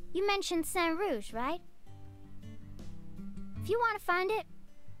 you mentioned Saint Rouge, right? If you want to find it,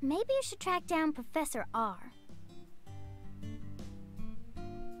 maybe you should track down Professor R.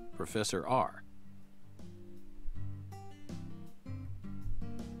 Professor R.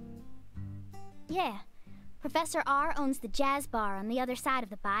 Yeah, Professor R owns the jazz bar on the other side of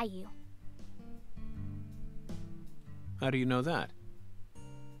the bayou. How do you know that?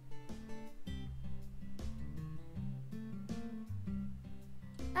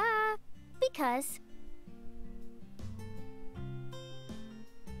 Because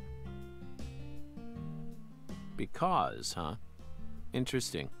Because, huh?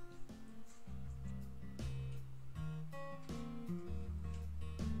 Interesting.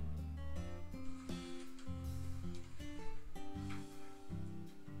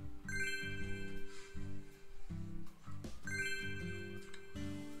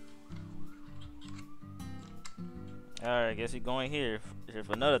 Alright, guess we're going here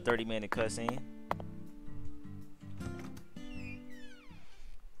for another 30-minute cutscene.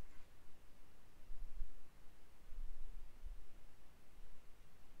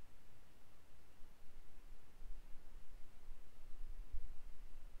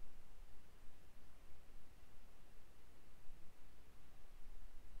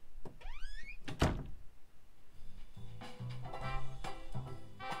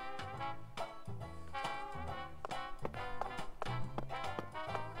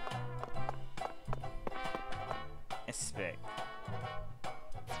 Inspect.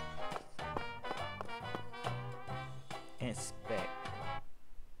 Inspect.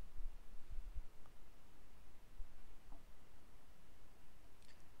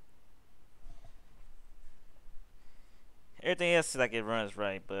 Everything else is like it runs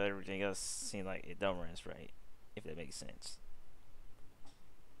right, but everything else seems like it don't run right, if that makes sense.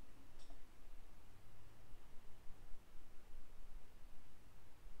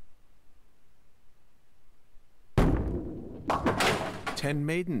 10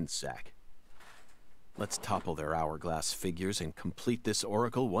 maidens, Zach. Let's topple their hourglass figures and complete this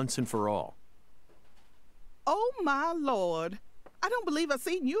oracle once and for all. Oh, my Lord. I don't believe I've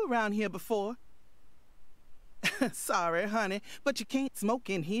seen you around here before. Sorry, honey, but you can't smoke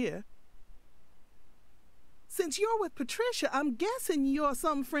in here. Since you're with Patricia, I'm guessing you're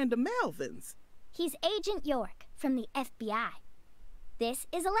some friend of Melvin's. He's Agent York from the FBI. This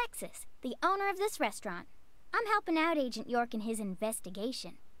is Alexis, the owner of this restaurant. I'm helping out Agent York in his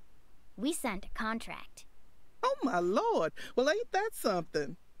investigation. We signed a contract. Oh, my Lord. Well, ain't that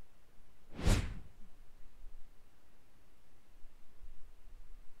something?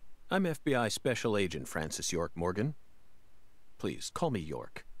 I'm FBI Special Agent Francis York Morgan. Please, call me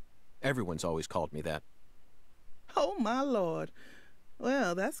York. Everyone's always called me that. Oh, my Lord.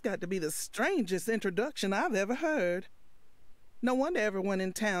 Well, that's got to be the strangest introduction I've ever heard. No wonder everyone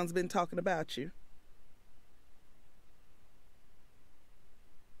in town's been talking about you.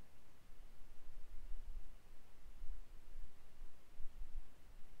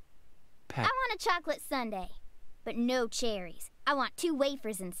 I want a chocolate sundae, but no cherries. I want 2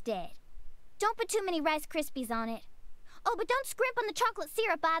 wafers instead. Don't put too many Rice Krispies on it. Oh, but don't scrimp on the chocolate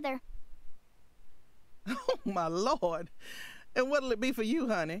syrup either. Oh, my Lord. And what'll it be for you,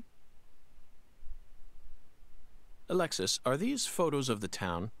 honey? Alexis, are these photos of the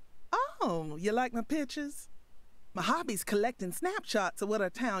town? Oh, you like my pictures? My hobby's collecting snapshots of what our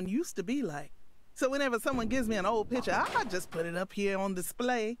town used to be like. So whenever someone gives me an old picture, I just put it up here on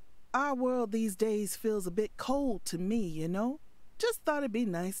display. Our world these days feels a bit cold to me, you know? Just thought it'd be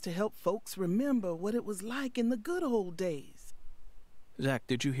nice to help folks remember what it was like in the good old days. Zach,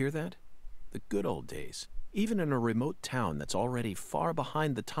 did you hear that? The good old days. Even in a remote town that's already far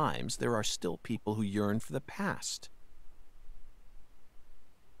behind the times, there are still people who yearn for the past.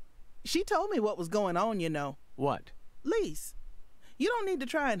 She told me what was going on, you know. What? Lise, you don't need to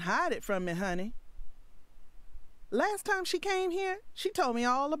try and hide it from me, honey. Last time she came here, she told me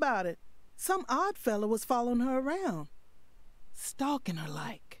all about it. Some odd fella was following her around, stalking her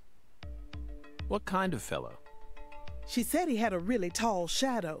like. What kind of fellow? She said he had a really tall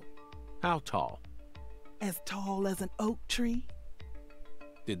shadow. How tall? As tall as an oak tree.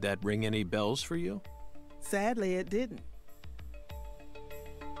 Did that ring any bells for you? Sadly, it didn't.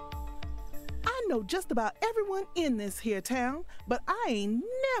 I know just about everyone in this here town, but I ain't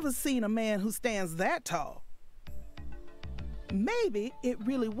never seen a man who stands that tall. Maybe it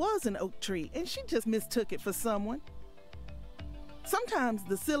really was an oak tree and she just mistook it for someone. Sometimes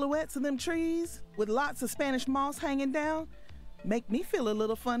the silhouettes of them trees with lots of Spanish moss hanging down make me feel a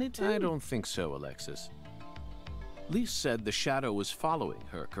little funny too. I don't think so, Alexis. Lise said the shadow was following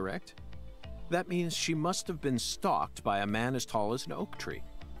her, correct? That means she must have been stalked by a man as tall as an oak tree.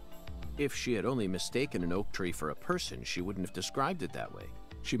 If she had only mistaken an oak tree for a person, she wouldn't have described it that way.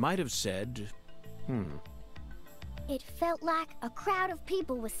 She might have said, It felt like a crowd of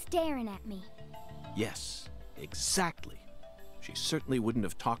people was staring at me. Yes, exactly. She certainly wouldn't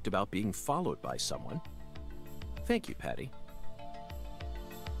have talked about being followed by someone. Thank you, Patty.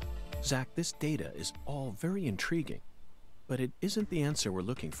 Zach, this data is all very intriguing, but it isn't the answer we're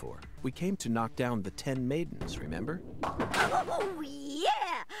looking for. We came to knock down the 10 maidens, remember? Oh,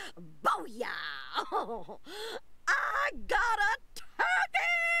 yeah! Booyah! Oh, I got a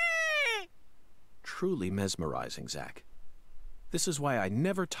turkey! Truly mesmerizing, Zach. This is why I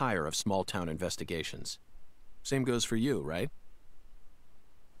never tire of small-town investigations. Same goes for you, right?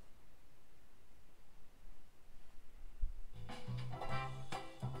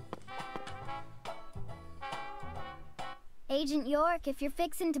 Agent York, if you're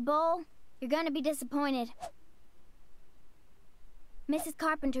fixing to bowl, you're gonna be disappointed. Mrs.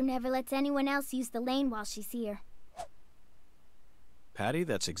 Carpenter never lets anyone else use the lane while she's here. Patty,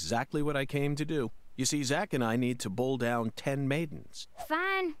 that's exactly what I came to do. You see, Zach and I need to bowl down 10 maidens.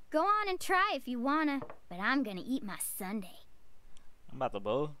 Fine, go on and try if you wanna, but I'm gonna eat my sundae. I'm about to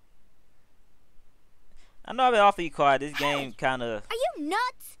bowl. I know I've been awfully quiet. This game kind of... Are you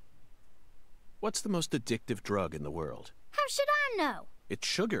nuts? What's the most addictive drug in the world? How should I know? It's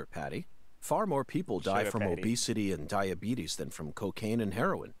sugar, Patty. Far more people die Sugar, from Patty. obesity and diabetes than from cocaine and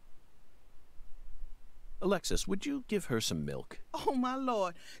heroin. Alexis, would you give her some milk? Oh, my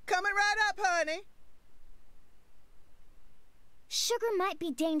Lord. Coming right up, honey. Sugar might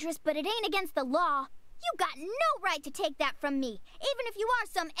be dangerous, but it ain't against the law. You got no right to take that from me, even if you are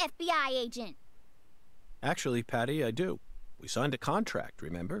some FBI agent. Actually, Patty, I do. We signed a contract,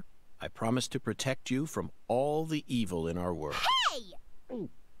 remember? I promised to protect you from all the evil in our world. Hey!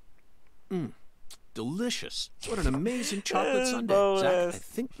 Delicious. What an amazing chocolate sundae. Zach, I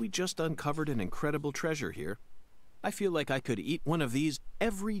think we just uncovered an incredible treasure here. I feel like I could eat one of these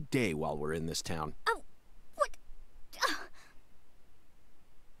every day while we're in this town. Oh, what?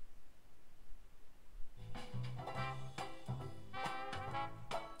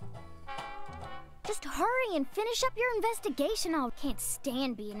 Just hurry and finish up your investigation. I can't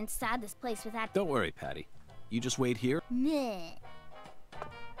stand being inside this place without... Don't worry, Patty. You just wait here. Meh.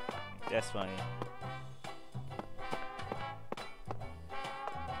 That's funny.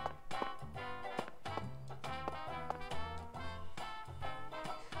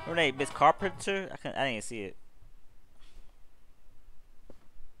 Her name, Miss Carpenter? I didn't see it.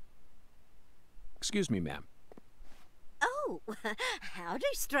 Excuse me, ma'am. Oh, howdy,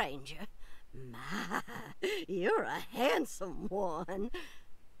 stranger. My, you're a handsome one.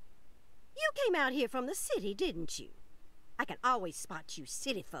 You came out here from the city, didn't you? I can always spot you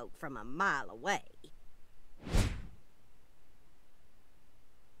city folk from a mile away.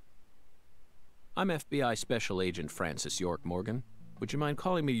 I'm FBI Special Agent Francis York Morgan. Would you mind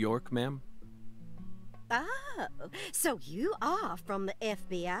calling me York, ma'am? Oh, so you are from the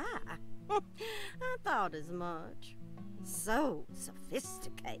FBI. I thought as much. So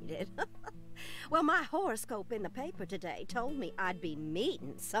sophisticated. Well, my horoscope in the paper today told me I'd be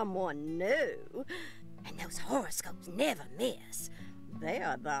meeting someone new. And those horoscopes never miss.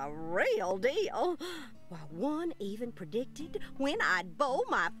 They're the real deal. Well, one even predicted when I'd bowl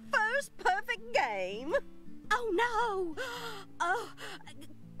my first perfect game. Oh, no! Oh,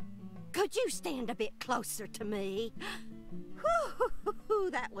 could you stand a bit closer to me? Whew,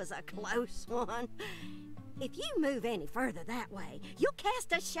 that was a close one. If you move any further that way, you'll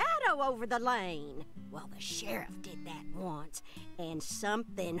cast a shadow over the lane. Well, the sheriff did that once, and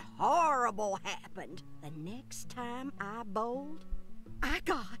something horrible happened. The next time I bowled, I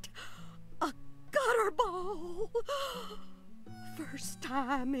got a gutter ball. First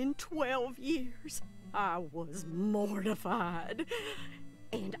time in 12 years. I was mortified.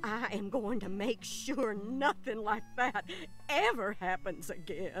 And I am going to make sure nothing like that ever happens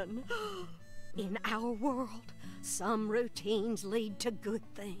again. In our world, some routines lead to good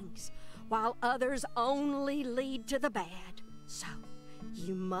things, while others only lead to the bad. So,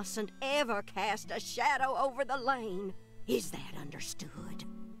 you mustn't ever cast a shadow over the lane. Is that understood?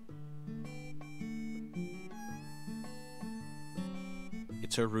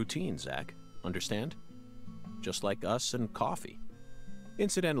 It's her routine, Zach. Understand? Just like us and coffee.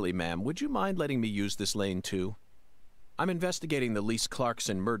 Incidentally, ma'am, would you mind letting me use this lane too? I'm investigating the Lise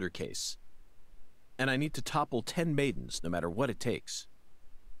Clarkson murder case. And I need to topple 10 maidens, no matter what it takes.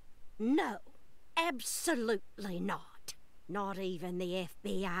 No, absolutely not. Not even the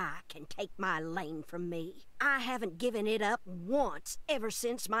FBI can take my lane from me. I haven't given it up once ever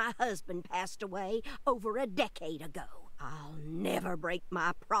since my husband passed away over a decade ago. I'll never break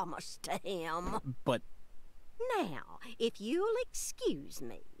my promise to him. But... Now, if you'll excuse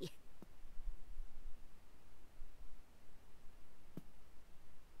me...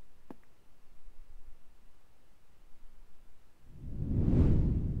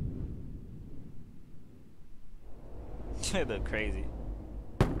 They look crazy.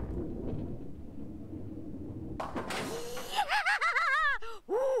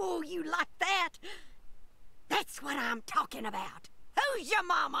 Ooh, you like that? That's what I'm talking about. Who's your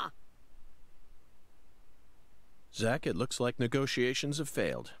mama? Zach, it looks like negotiations have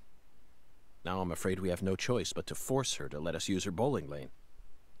failed. Now I'm afraid we have no choice but to force her to let us use her bowling lane.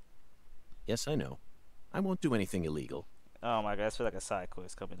 Yes, I know. I won't do anything illegal. Oh my god, I feel like a side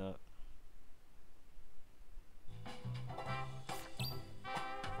quest coming up.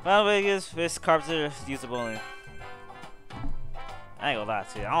 Well, Vegas, Miss Carpenter, use the bowling. I ain't gonna lie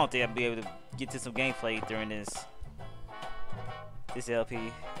to you. I don't think I'll be able to get to some gameplay during this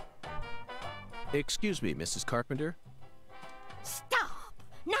LP. Excuse me, Mrs. Carpenter? Stop!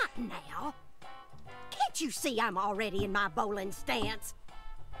 Not now! Can't you see I'm already in my bowling stance?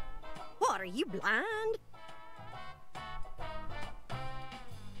 What, are you blind?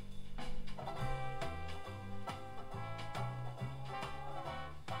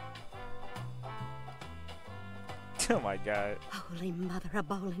 Oh my god. Holy mother of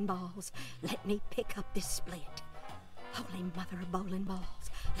bowling balls, let me pick up this split. Holy mother of bowling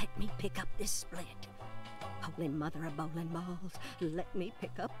balls, let me pick up this split. Holy mother of bowling balls, let me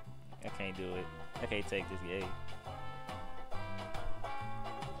pick up... I can't do it. I can't take this game.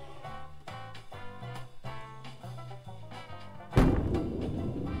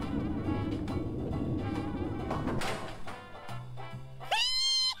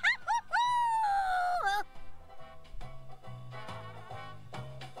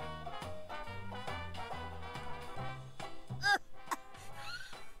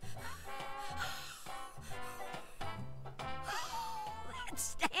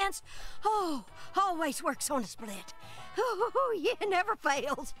 always works on a split. Oh, yeah, never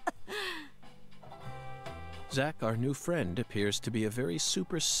fails. Zach, our new friend, appears to be a very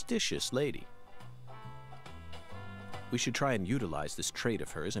superstitious lady. We should try and utilize this trait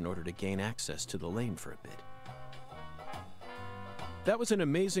of hers in order to gain access to the lane for a bit. That was an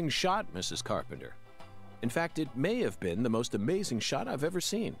amazing shot, Mrs. Carpenter. In fact, it may have been the most amazing shot I've ever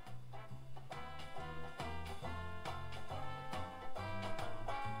seen.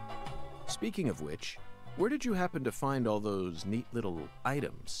 Speaking of which, where did you happen to find all those neat little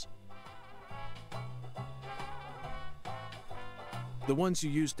items? The ones you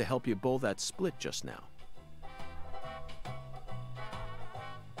used to help you bowl that split just now.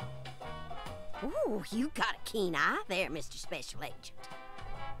 Ooh, you got a keen eye there, Mr. Special Agent.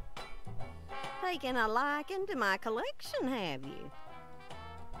 Taking a liking to my collection, have you?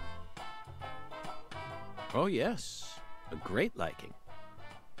 Oh yes, a great liking.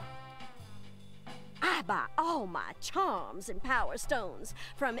 I buy all my charms and power stones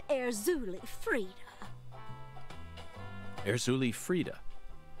from Erzuli Frida. Erzuli Frida.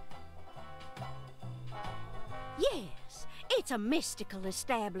 Yes, it's a mystical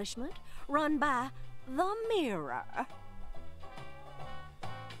establishment run by the Mirror.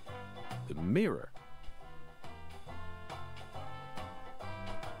 The Mirror?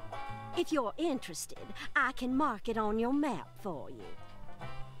 If you're interested, I can mark it on your map for you.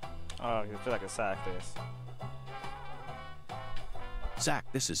 Oh, I feel like a side quest. Zach,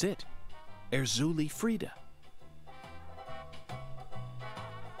 this is it. Erzuli Frida.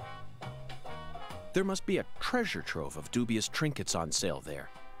 There must be a treasure trove of dubious trinkets on sale there.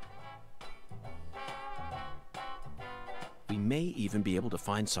 We may even be able to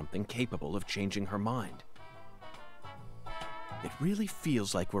find something capable of changing her mind. It really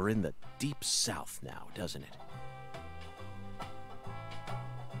feels like we're in the deep south now, doesn't it?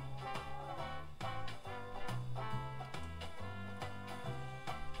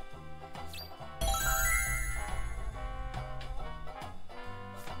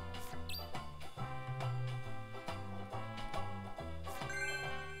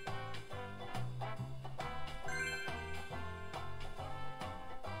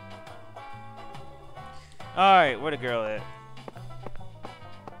 Alright, where the girl at?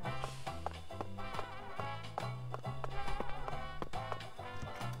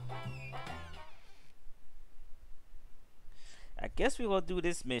 I guess we will do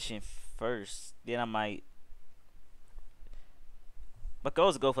this mission first. Then I might. My goal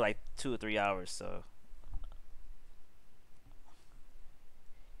is to go for like 2 or 3 hours, so.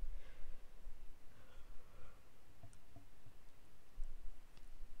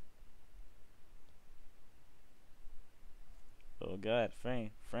 Oh God,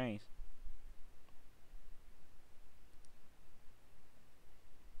 frames.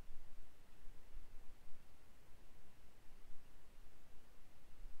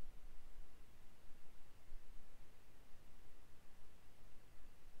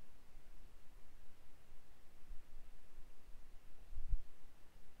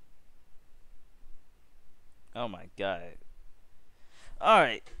 Oh my God. All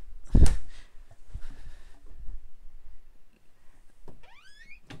right.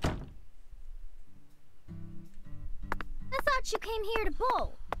 I thought you came here to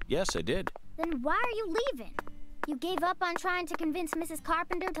bowl. Yes, I did. Then why are you leaving? You gave up on trying to convince Mrs.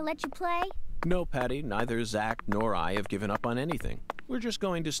 Carpenter to let you play? No, Patty, neither Zach nor I have given up on anything. We're just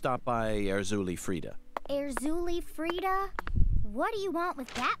going to stop by Erzuli Frida. Erzuli Frida? What do you want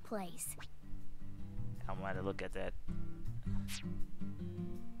with that place? I'm gonna have to look at that.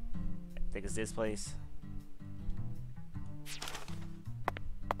 I think it's this place.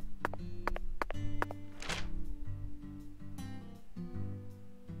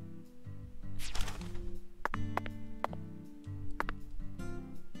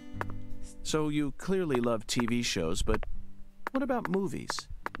 So you clearly love TV shows, but what about movies?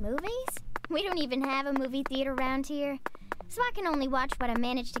 Movies? We don't even have a movie theater around here, so I can only watch what I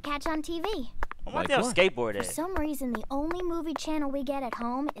manage to catch on TV. I Like want to have what? skateboard For at. some reason, the only movie channel we get at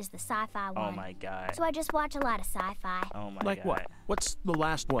home is the sci-fi one. Oh my God. So I just watch a lot of sci-fi. Oh my Like God. what? What's the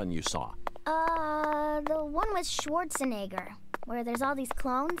last one you saw? The one with Schwarzenegger, where there's all these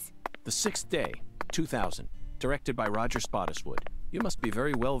clones. The Sixth Day, 2000, directed by Roger Spottiswoode. You must be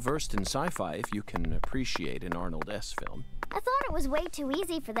very well versed in sci-fi if you can appreciate an Arnold S. film. I thought it was way too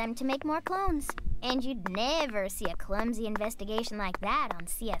easy for them to make more clones. And you'd never see a clumsy investigation like that on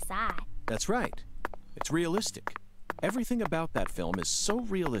CSI. That's right. It's realistic. Everything about that film is so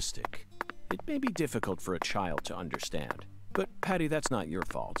realistic. It may be difficult for a child to understand. But, Patty, that's not your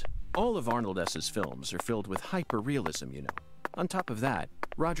fault. All of Arnold S.'s films are filled with hyper-realism, you know. On top of that,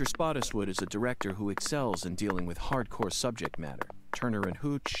 Roger Spottiswoode is a director who excels in dealing with hardcore subject matter. Turner and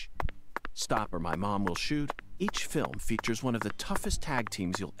Hooch, Stop or My Mom Will Shoot. Each film features one of the toughest tag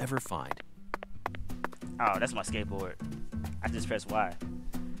teams you'll ever find. Oh, that's my skateboard. I just press Y.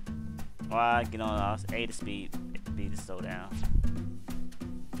 Y, get on A to speed, B to slow down.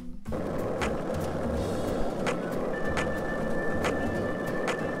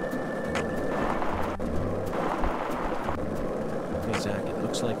 Hey Zach, it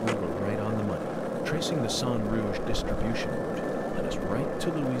looks like we were right on the money. Tracing the San Rouge distribution route led us right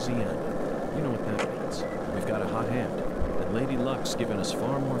to Louisiana. You know what that means. We've got a hot hand, and Lady Luck's given us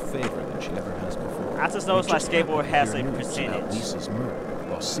far more favor than she ever has before. I just noticed my skateboard has a About percentage. Lisa's murder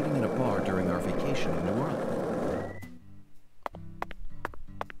while sitting in a bar during our vacation in New Orleans.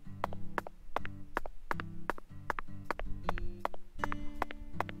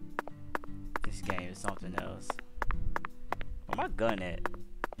 This game is something else. Where my gun at?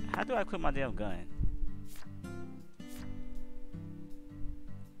 How do I quit my damn gun?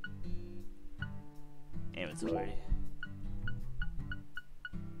 Inventory.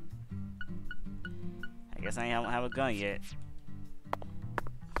 I guess I ain't have a gun yet.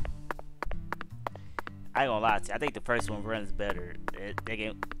 I ain't gonna lie to you. I think the first one runs better. That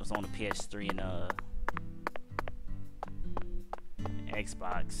game was on the PS3 and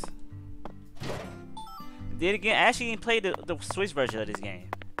Xbox. Did again. I actually didn't play the Switch version of this game.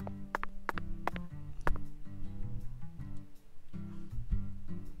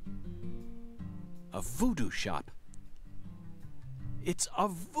 A voodoo shop. It's a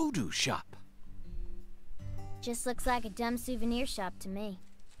voodoo shop. Just looks like a dumb souvenir shop to me.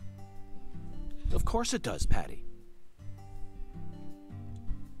 Of course it does, Patty.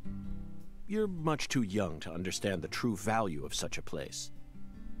 You're much too young to understand the true value of such a place.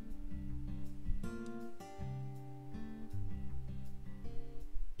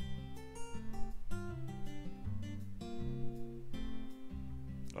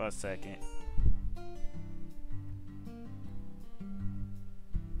 One second.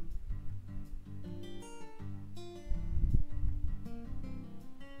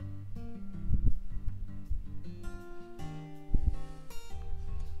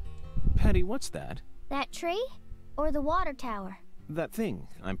 Patty, what's that? That tree? Or the water tower? That thing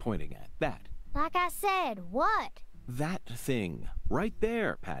I'm pointing at. That. Like I said, what? That thing. Right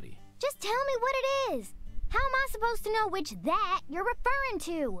there, Patty. Just tell me what it is. How am I supposed to know which that you're referring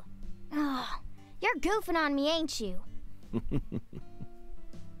to? Oh, you're goofing on me, ain't you?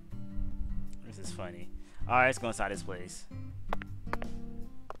 This is funny. Alright, let's go inside this place.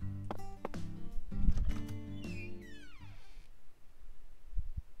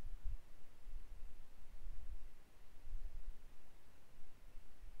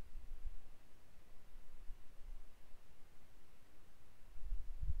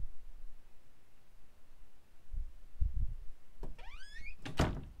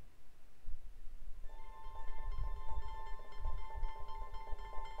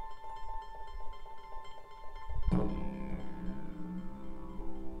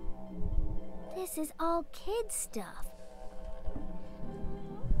 This is all kid stuff.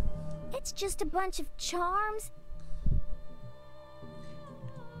 It's just a bunch of charms.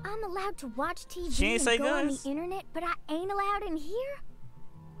 I'm allowed to watch TV She ain't and say go on the guns? internet, but I ain't allowed in here?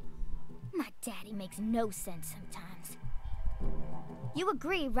 My daddy makes no sense sometimes. You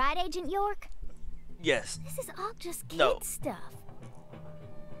agree, right, Agent York? Yes. This is all just kid No. stuff.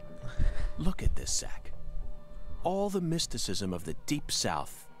 Look at this, Zach. All the mysticism of the Deep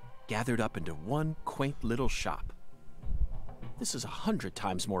South gathered up into one quaint little shop. This is 100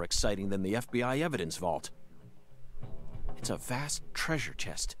 times more exciting than the FBI evidence vault. It's a vast treasure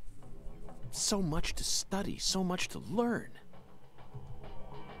chest. So much to study, so much to learn.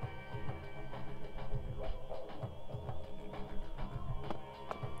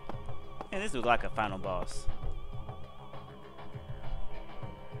 And this looks like a final boss.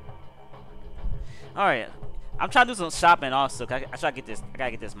 Alright. I'm trying to do some shopping also. I gotta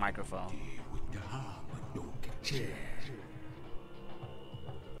get this microphone.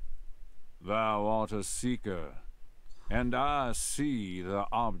 Thou art a seeker, and I see the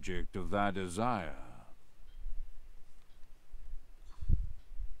object of thy desire.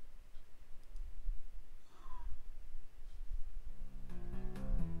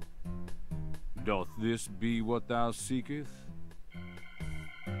 Doth this be what thou seekest?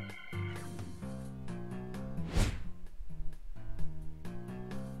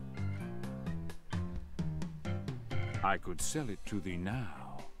 I could sell it to thee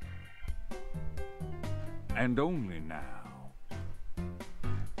now, and only now.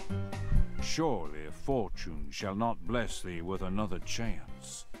 Surely fortune shall not bless thee with another chance.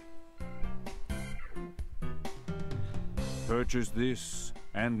 fools. Purchase this,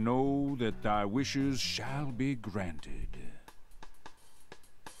 and know that thy wishes shall be granted.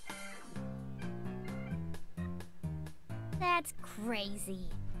 That's crazy.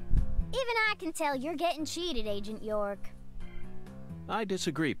 Even I can tell you're getting cheated, Agent York. I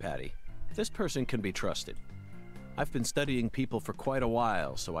disagree, Patty. This person can be trusted. I've been studying people for quite a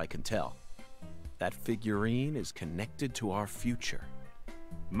while, so I can tell. That figurine is connected to our future.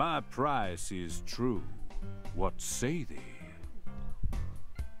 My price is true. What say thee?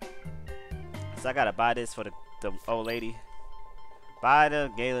 So I gotta buy this for the old lady. Buy the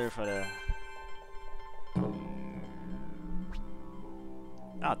Gaylor for the...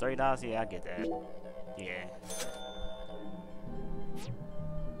 Oh, $30? Yeah, I get that. Yeah.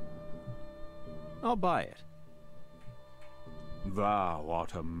 I'll buy it. Thou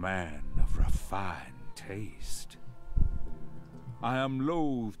art a man of refined taste. I am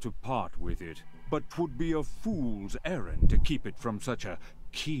loath to part with it, but 'twould be a fool's errand to keep it from such a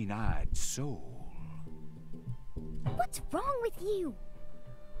keen-eyed soul. What's wrong with you?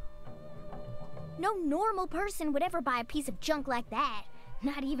 No normal person would ever buy a piece of junk like that.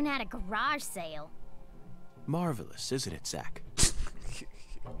 Not even at a garage sale. Marvelous, isn't it, Zach?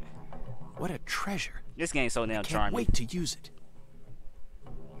 What a treasure. This game's so damn Can't charming. wait to use it.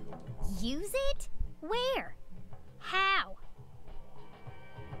 Use it? Where? How?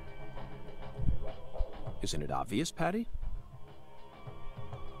 Isn't it obvious, Patty?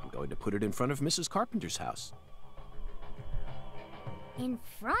 I'm going to put it in front of Mrs. Carpenter's house. In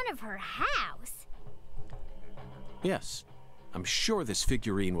front of her house? Yes. I'm sure this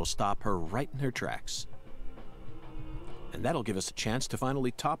figurine will stop her right in her tracks. And that'll give us a chance to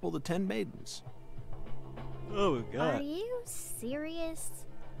finally topple the 10 maidens. Oh my god. Are you serious?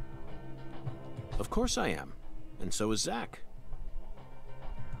 Of course I am. And so is Zach.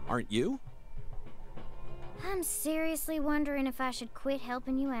 Aren't you? I'm seriously wondering if I should quit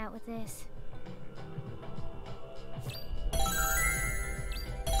helping you out with this.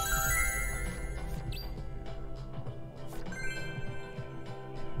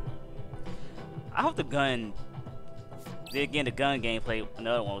 I hope the gun... Again, the gun gameplay,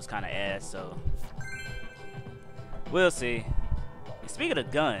 another one was kind of ass, so... We'll see. And speaking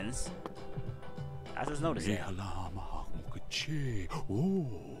of guns, I just noticed that.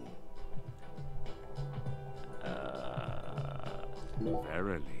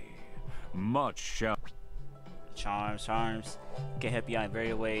 Verily, much shall... Charms. Can help you out in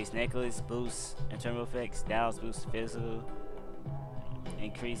various ways. Necklace, boost, internal effects. Dials, boost physical.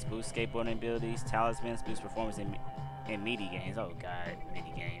 Increase, boost skateboarding abilities. Talismans, boost performance in meaty games. Oh god,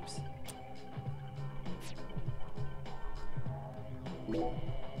 meaty games.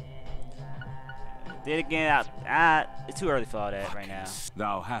 Did it again. It's too early for all that right now.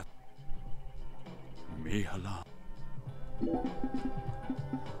 Thou hast me alone.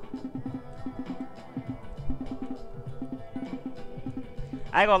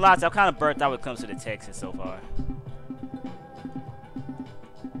 I ain't gonna lie to you, I'm kind of burnt out when it comes to the Texans so far.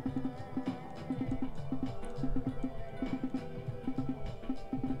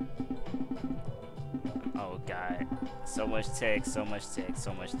 Oh god. So much text.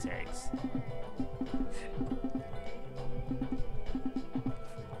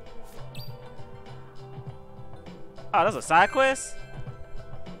 Oh, that's a side quest?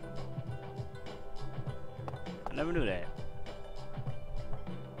 I never knew that.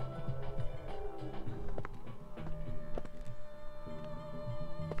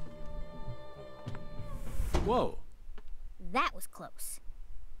 Whoa. That was close.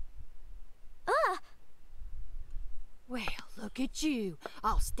 Well, look at you,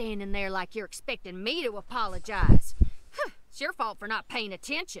 all standing there like you're expecting me to apologize. It's your fault for not paying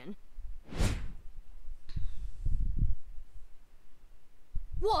attention.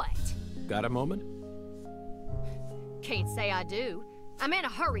 What? Got a moment? Can't say I do. I'm in a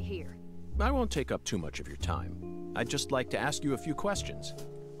hurry here. I won't take up too much of your time. I'd just like to ask you a few questions.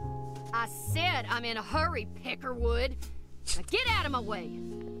 I said I'm in a hurry, Peckerwood. Now get out of my way.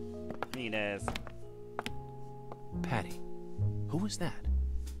 Mean ass. Patty, who was that?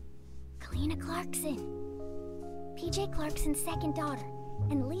 Kalina Clarkson. PJ Clarkson's second daughter,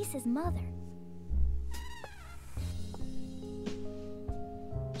 and Lisa's mother.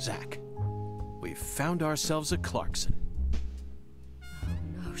 Zach, we've found ourselves a Clarkson. Oh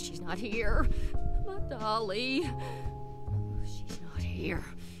no, she's not here. My dolly. She's not here.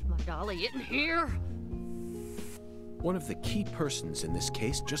 My dolly isn't here. One of the key persons in this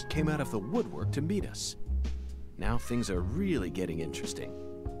case just came out of the woodwork to meet us. Now things are really getting interesting.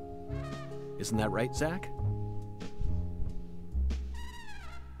 Isn't that right, Zach?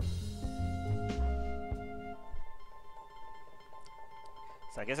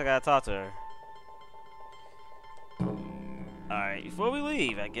 guess I gotta talk to her. Alright, before we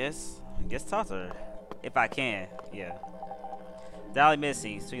leave, I guess talk to her. If I can, yeah. Dolly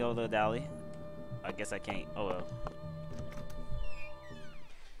missing. Sweet old little Dolly. I guess I can't. Oh well.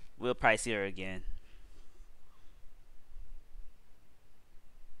 We'll probably see her again.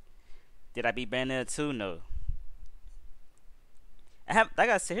 Did I beat Bandit 2? No. I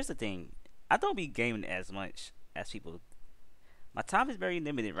gotta say, here's the thing. I don't be gaming as much as people. My time is very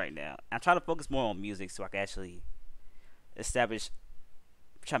limited right now. I'm trying to focus more on music so I can actually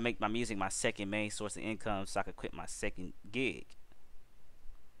try to make my music my second main source of income so I can quit my second gig.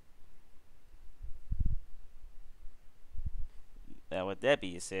 Now with that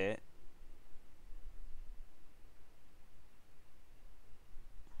being said,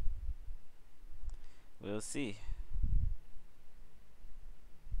 we'll see.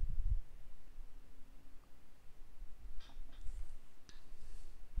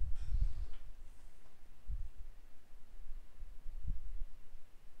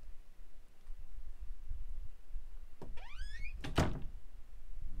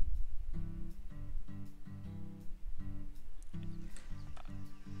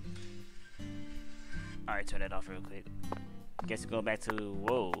 Alright, turn that off real quick. Guess we go back to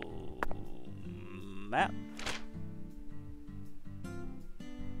whoa map.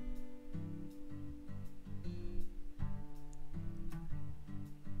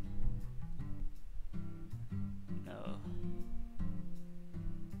 No.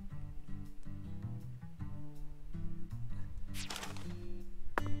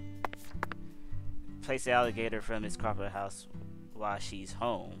 Place the alligator from its carpet house while she's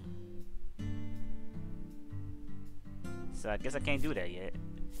home. So I guess I can't do that yet.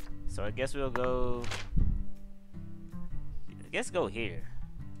 So I guess we'll go. I guess go here.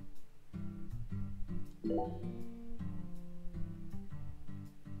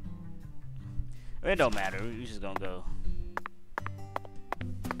 It don't matter. We're just gonna go.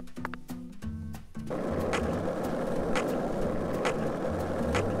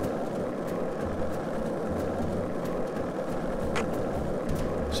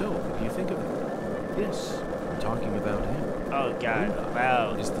 So, what do you think of it? Yes, I'm talking about him. Oh god,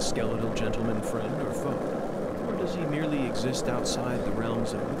 wow. Is the skeletal gentleman friend or foe? Or does he merely exist outside the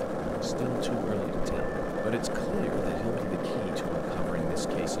realms of myth? Still too early to tell. But it's clear that he'll be the key to uncovering this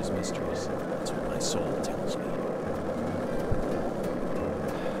case's mysteries. That's what my soul tells me.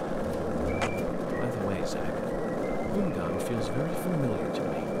 By the way, Zach, Ungan feels very familiar to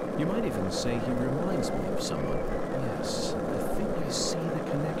me. You might even say he reminds me of someone. Yes, I think I see the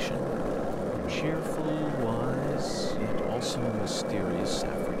connection. Cheerful, wise, yet also mysterious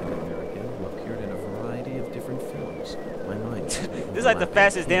African-American who appeared in a variety of different films. My mind is This is like the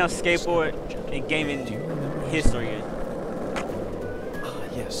fastest damn skateboard in gaming history. Ah,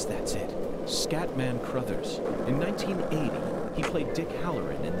 yes, that's it. Scatman Crothers. In 1980, he played Dick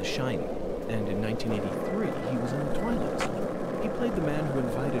Halloran in The Shining. And in 1983, he was in The Twilight Zone. He played the man who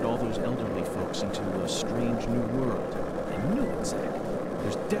invited all those elderly folks into a strange new world. I knew it, Zach.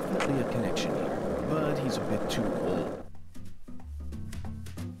 There's definitely a connection here, but he's a bit too old.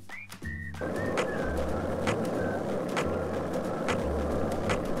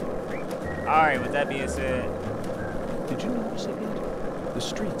 Alright, with that being said, Did you notice it yet? The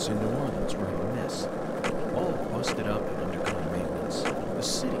streets in New Orleans were a mess. All busted up and undergone maintenance. The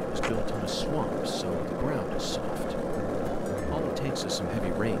city was built on a swamp, so the ground is soft. All it takes is some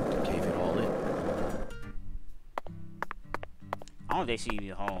heavy rain to cave it all in. I don't think she be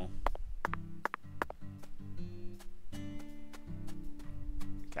home. Can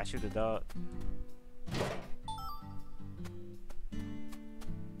I shoot the dog?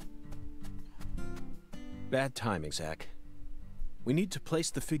 Bad timing, Zach. We need to place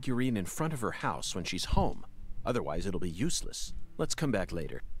the figurine in front of her house when she's home. Otherwise, it'll be useless. Let's come back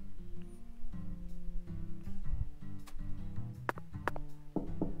later.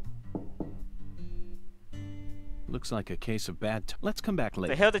 Looks like a case of bad Let's come back What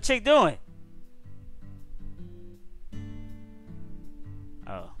later. the hell the chick doing?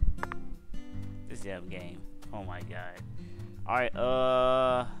 Oh. This damn game. Oh my god. Alright,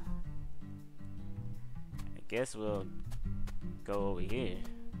 I guess we'll go over here.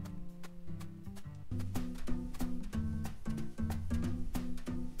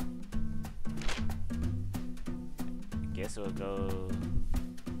 I guess we'll go.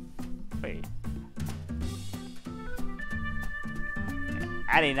 Wait.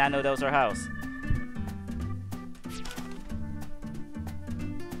 I did not know that was her house.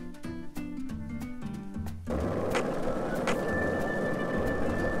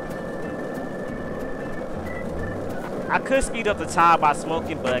 I could speed up the time by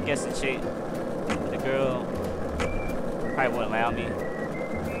smoking, but I guess the girl probably wouldn't allow me.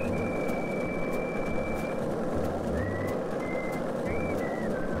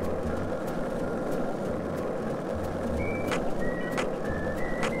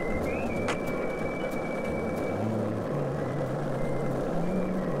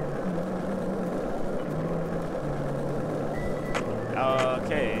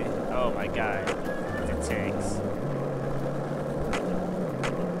 Okay. Oh my god. The tanks.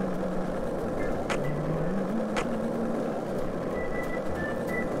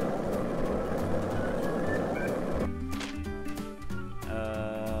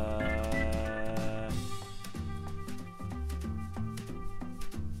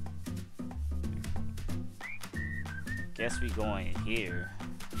 Guess we going here.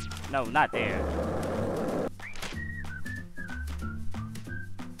 No, not there.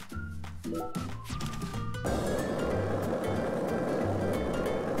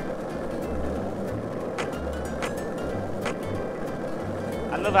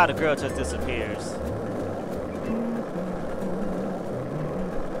 I love how the girl just disappears.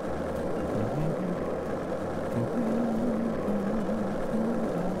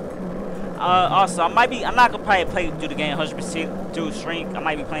 Also, I'm not gonna probably play through the game 100% through Shrink. I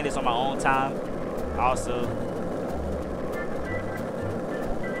might be playing this on my own time. Also.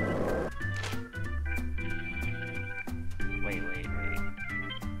 Wait.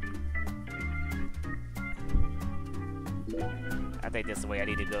 I think that's the way I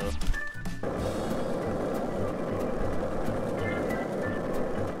need to go.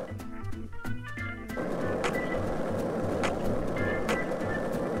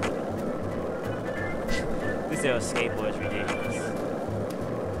 This skateboard is ridiculous.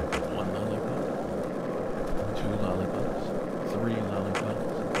 1 lollipop, 2 lollipops, 3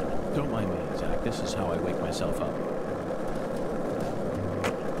 lollipops. Don't mind me, Zach. This is how I wake myself up.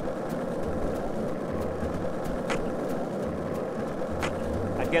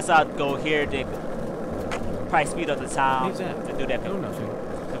 I guess I'll go here to probably speed up the time Hey, Zach. to do that. No, nothing.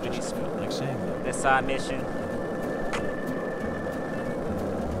 I just felt like saying that. That side mission.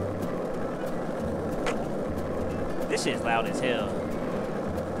 This shit's loud as hell.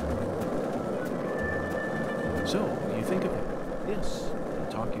 So, you think of him? Yes,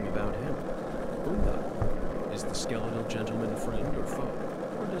 I'm talking about him. Boondock. Is the skeletal gentleman friend or foe?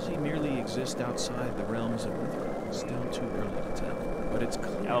 Or does he merely exist outside the realms of Uther? Still too early to tell. But it's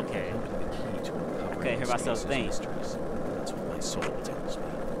clear Okay. that he'll be the key to uncovering I can't hear myself Space's think. mysteries. That's what my soul tells me.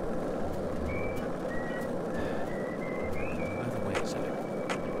 By the way, Zach,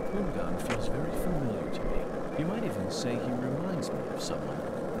 Boondock feels very familiar to me. You might even say he reminds me of someone.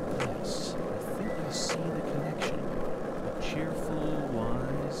 Yes, I think I see the connection. A cheerful,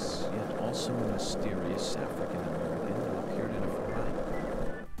 wise, yet also mysterious African-American who appeared in a variety.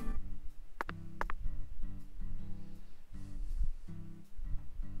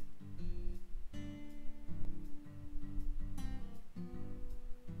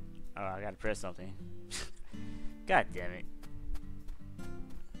 Oh, I gotta press something. God damn it.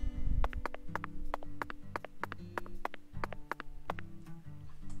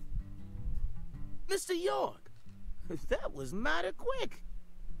 Mr. York, that was mighty quick.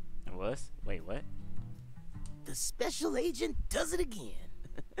 It was? Wait, what? The special agent does it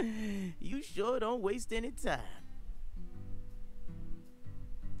again. You sure don't waste any time.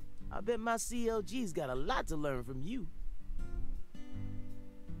 I bet my CLG's got a lot to learn from you.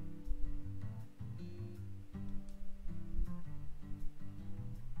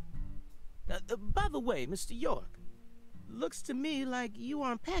 By the way, Mr. York, looks to me like you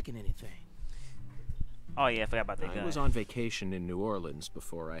aren't packing anything. Oh yeah, I forgot about that gun. I was on vacation in New Orleans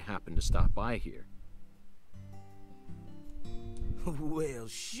before I happened to stop by here. Well,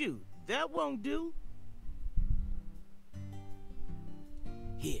 shoot, that won't do.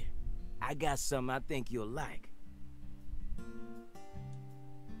 Here, I got something I think you'll like.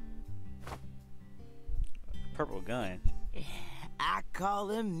 Purple gun. I call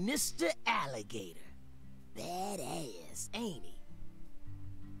him Mr. Alligator. Badass, ain't he?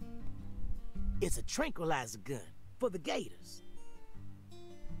 It's a tranquilizer gun for the gators.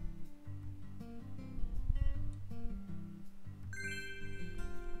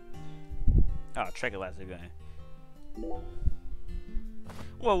 Oh, tranquilizer gun.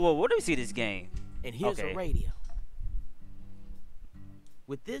 Whoa, where do we see this game? And here's Okay. a radio.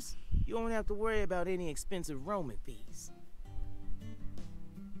 With this, you won't have to worry about any expensive roaming fees.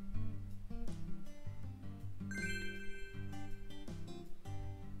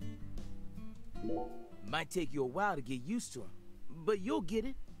 Might take you a while to get used to them, but you'll get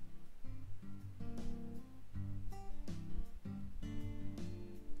it.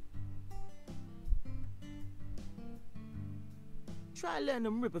 try letting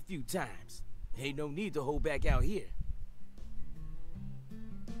them rip a few times. Ain't no need to hold back out here.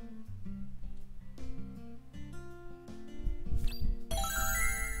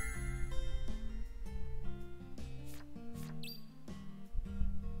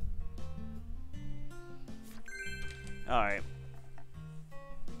 All right.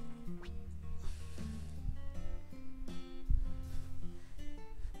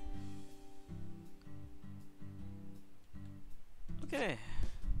 Okay.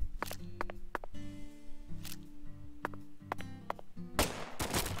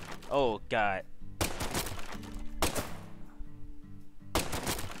 Oh God.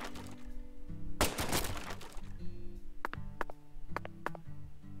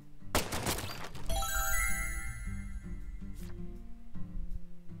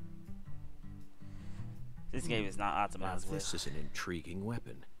 This game is not Now, optimized. this is an intriguing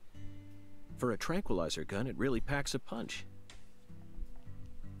weapon. For a tranquilizer gun, it really packs a punch.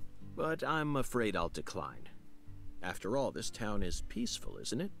 But I'm afraid I'll decline. After all, this town is peaceful,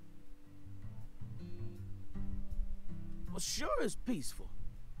 isn't it? Well, sure it's peaceful.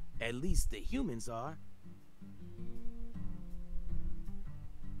 At least the humans are.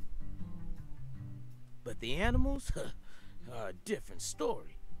 But the animals are a different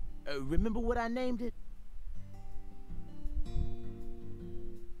story. Remember what I named it?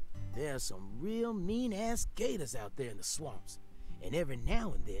 There are some real mean-ass gators out there in the swamps, and every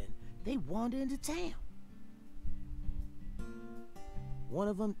now and then, they wander into town. One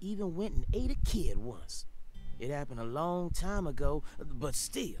of them even went and ate a kid once. It happened a long time ago, but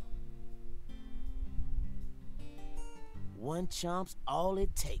still. One chomp's all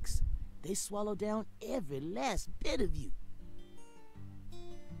it takes. They swallow down every last bit of you.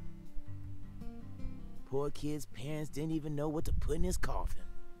 Poor kid's parents didn't even know what to put in his coffin.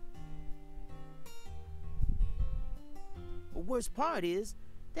 The worst part is,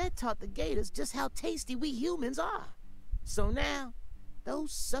 that taught the gators just how tasty we humans are. So now,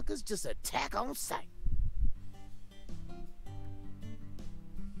 those suckers just attack on sight.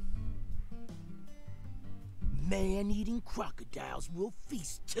 Man-eating crocodiles will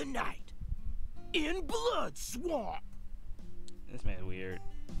feast tonight in Blood Swamp. This man's weird.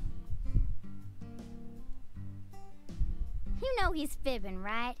 You know he's fibbing,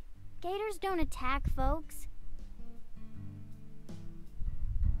 right? Gators don't attack folks.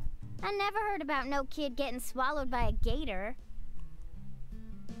 I never heard about no kid getting swallowed by a gator.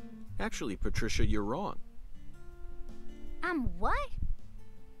 Actually, Patricia, you're wrong. I'm what?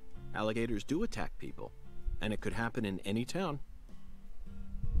 Alligators do attack people, and it could happen in any town.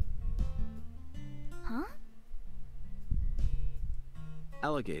 Huh?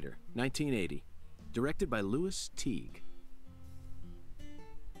 Alligator, 1980. Directed by Louis Teague.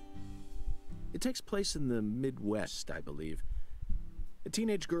 It takes place in the Midwest, I believe. A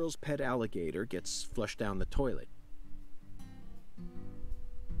teenage girl's pet alligator gets flushed down the toilet.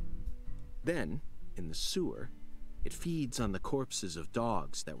 Then, in the sewer, it feeds on the corpses of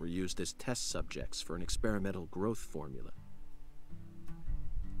dogs that were used as test subjects for an experimental growth formula.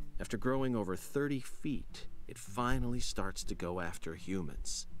 After growing over 30 feet, it finally starts to go after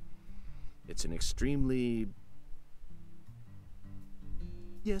humans. It's an extremely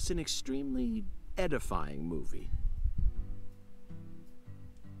edifying movie.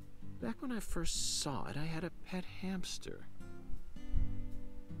 Back when I first saw it, I had a pet hamster.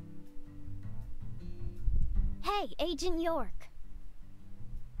 Hey, Agent York.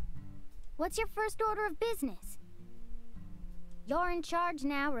 What's your first order of business? You're in charge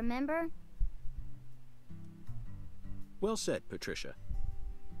now, remember? Well said, Patricia.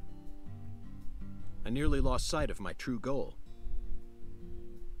 I nearly lost sight of my true goal.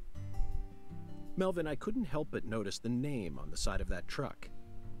 Melvin, I couldn't help but notice the name on the side of that truck.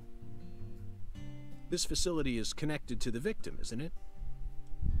 This facility is connected to the victim, isn't it?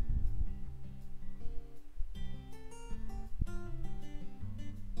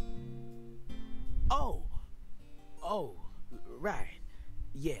 Oh, right,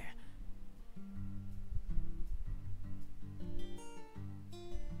 yeah.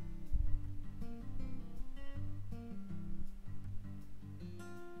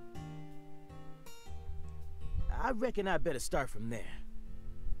 I reckon I better start from there.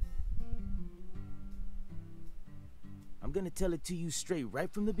 I'm gonna tell it to you straight right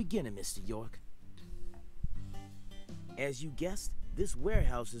from the beginning, Mr. York. As you guessed, this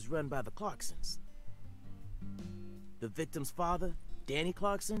warehouse is run by the Clarksons. The victim's father, Danny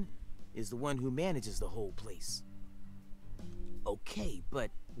Clarkson, is the one who manages the whole place. Okay,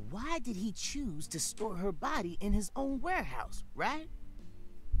 but why did he choose to store her body in his own warehouse, right?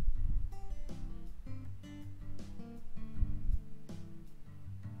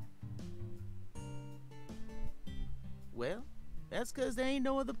 Well, that's because there ain't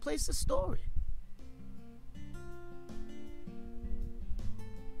no other place to store it.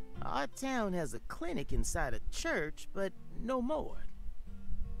 Our town has a clinic inside a church, but no more.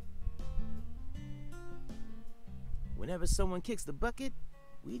 Whenever someone kicks the bucket,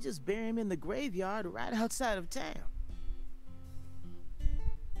 we just bury him in the graveyard right outside of town.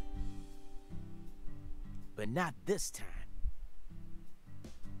 But not this time.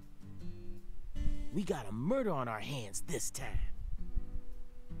 We got a murder on our hands this time.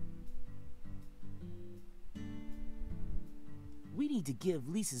 We need to give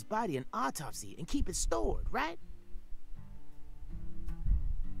Lisa's body an autopsy and keep it stored, right?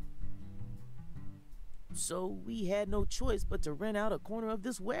 So we had no choice but to rent out a corner of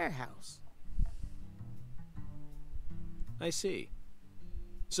this warehouse. I see.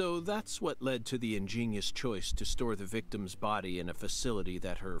 So that's what led to the ingenious choice to store the victim's body in a facility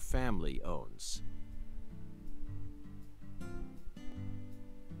that her family owns.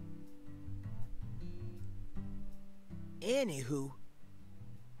 Anywho,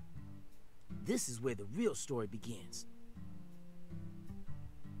 this is where the real story begins.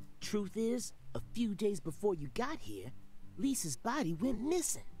 Truth is, a few days before you got here, Lisa's body went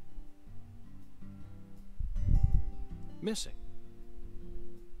missing. Missing?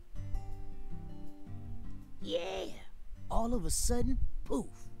 Yeah, all of a sudden,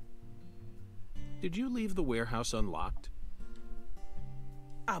 poof. Did you leave the warehouse unlocked?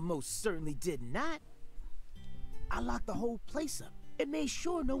 I most certainly did not. I locked the whole place up and made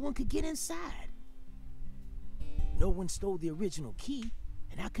sure no one could get inside. No one stole the original key,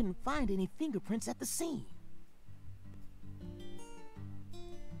 and I couldn't find any fingerprints at the scene.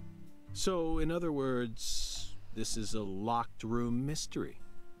 So, in other words, this is a locked room mystery.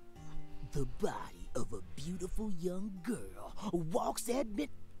 The body of a beautiful young girl walks at mid...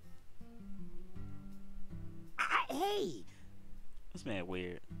 Hey! This man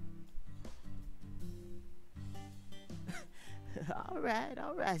weird. All right,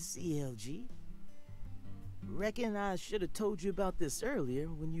 CLG. Reckon I should have told you about this earlier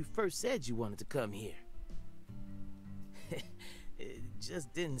when you first said you wanted to come here. It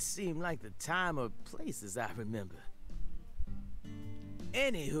just didn't seem like the time or place as I remember.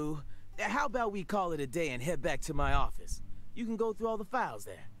 Anywho, how about we call it a day and head back to my office? You can go through all the files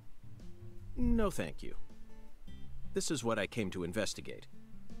there. No, thank you. This is what I came to investigate.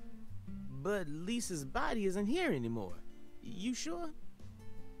 But Lisa's body isn't here anymore. You sure?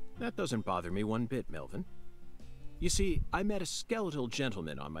 That doesn't bother me one bit, Melvin. You see, I met a skeletal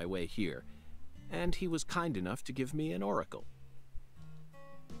gentleman on my way here, and he was kind enough to give me an oracle.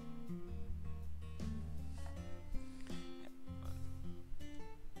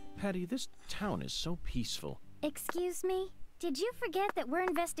 Patty, this town is so peaceful. Excuse me? Did you forget that we're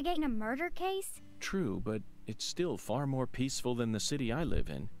investigating a murder case? True, but it's still far more peaceful than the city I live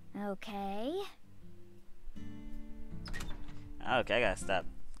in. Okay. Okay, I gotta stop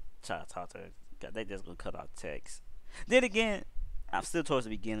trying to talk to her. God, they just gonna cut off text. Then again, I'm still towards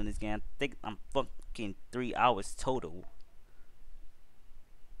the beginning of this game. I think I'm fucking 3 hours total.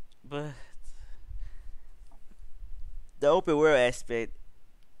 But the open world aspect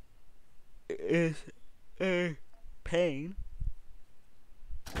is a pain.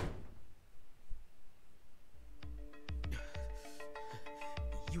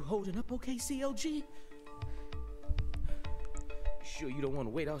 You holding up okay, CLG? Sure you don't want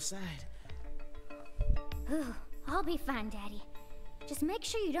to wait outside? I'll be fine, Daddy. Just make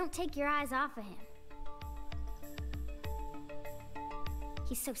sure you don't take your eyes off of him.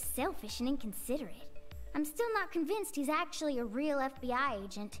 He's so selfish and inconsiderate. I'm still not convinced he's actually a real FBI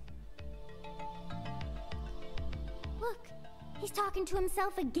agent. Look, he's talking to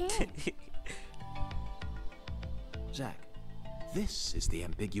himself again. Zach, this is the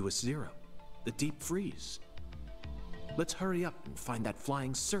ambiguous zero, the deep freeze. Let's hurry up and find that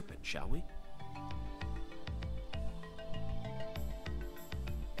flying serpent, shall we?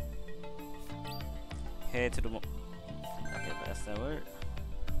 Head to the okay, but that's that word.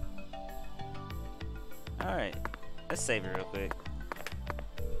 Alright, let's save it real quick.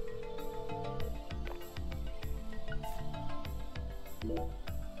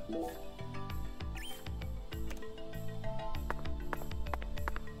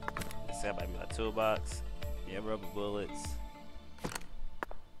 This might be my toolbox. Yeah, rubber bullets.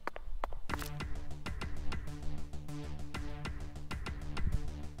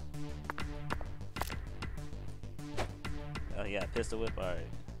 Oh yeah, pistol whip, alright.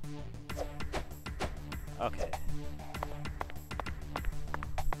 Okay.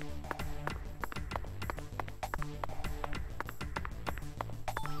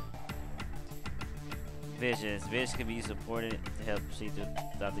 Visions. Visions can be supported to help proceed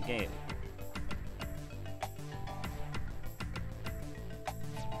throughout the game.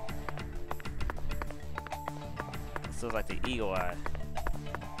 So it's like the eagle eye.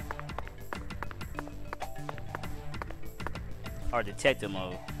 Or detective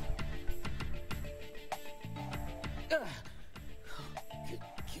mode. Good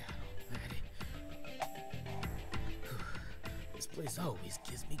God almighty. This place always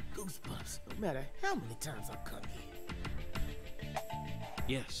gives me goosebumps, no matter how many times I come here.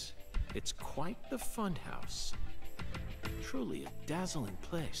 Yes, it's quite the fun house. Truly a dazzling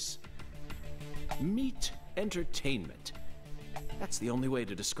place. Meet entertainment. That's the only way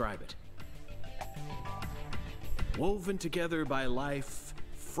to describe it. Woven together by life,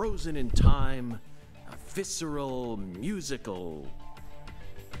 frozen in time, a visceral, musical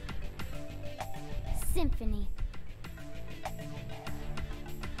symphony.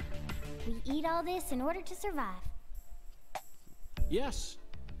 We eat all this in order to survive. Yes,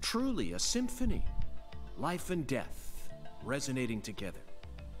 truly a symphony. Life and death resonating together.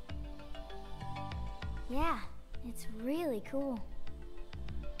 Yeah, it's really cool.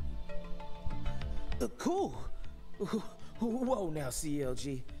 Cool. Whoa now,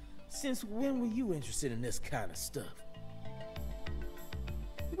 CLG. Since when were you interested in this kind of stuff?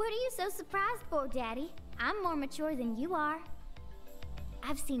 What are you so surprised for, Daddy? I'm more mature than you are.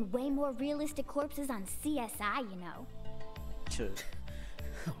 I've seen way more realistic corpses on CSI, you know.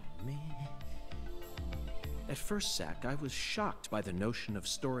 Oh, man. At first, Zach, I was shocked by the notion of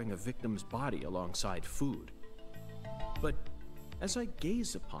storing a victim's body alongside food. But as I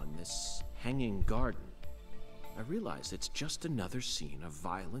gaze upon this hanging garden, I realize it's just another scene of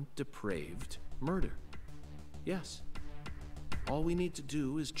violent, depraved murder. Yes. All we need to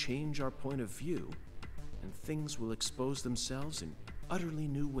do is change our point of view, and things will expose themselves in utterly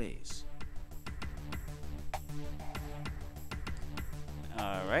new ways.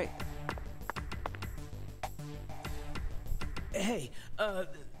 All right. Hey,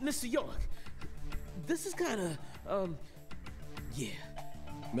 Mr. York. This is kind of, yeah.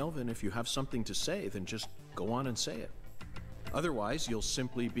 Melvin, if you have something to say, then just go on and say it. Otherwise, you'll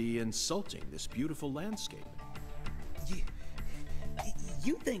simply be insulting this beautiful landscape.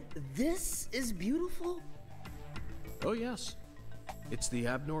 You think this is beautiful? Oh, yes. It's the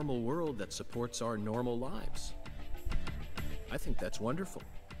abnormal world that supports our normal lives. I think that's wonderful,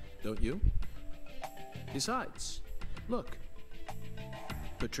 don't you? Besides, look.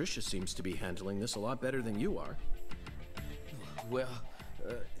 Patricia seems to be handling this a lot better than you are. Well,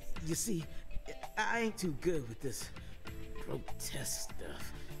 you see, I ain't too good with this grotesque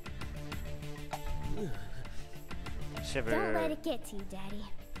stuff. Shiver. Don't let it get to you, Daddy.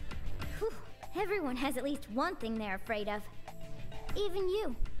 Whew. Everyone has at least one thing they're afraid of. Even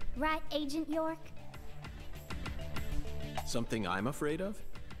you, right, Agent York? Something I'm afraid of?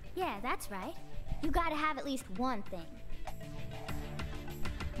 Yeah, that's right. You gotta have at least one thing.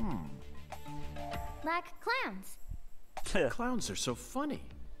 Like clowns. Clowns are so funny.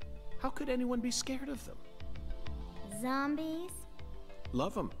 How could anyone be scared of them? Zombies.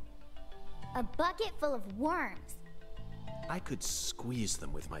 Love them. A bucket full of worms. I could squeeze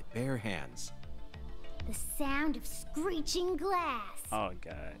them with my bare hands. The sound of screeching glass. Oh,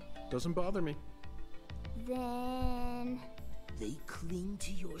 God. Doesn't bother me. Then... They cling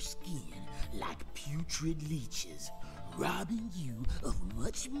to your skin like putrid leeches, robbing you of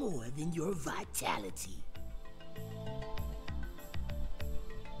much more than your vitality.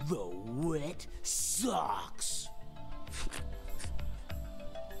 The wet socks.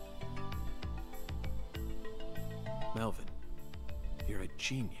 Melvin, you're a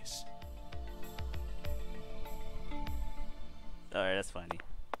genius. Alright, that's funny.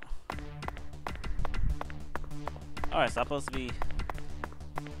 Alright, so I'm supposed to be...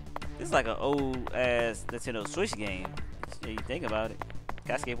 This is like an old ass Nintendo Switch game. Yeah, you think about it.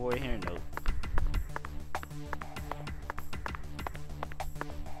 Got skateboard here? Nope.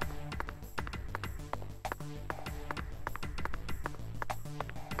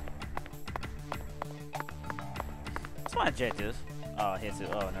 What's my objective? Oh, here too.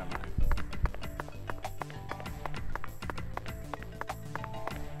 Oh, never mind.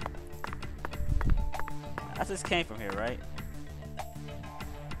 I just came from here, right?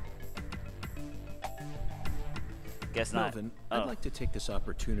 Guess not. Melvin, Oh. I'd like to take this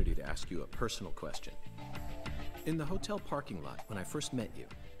opportunity to ask you a personal question. In the hotel parking lot, when I first met you,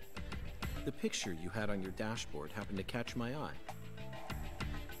 the picture you had on your dashboard happened to catch my eye.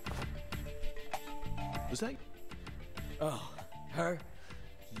 Was that... Oh, her?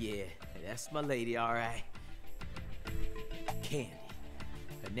 Yeah, that's my lady, all right. Candy.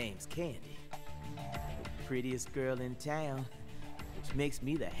 Her name's Candy. prettiest girl in town, which makes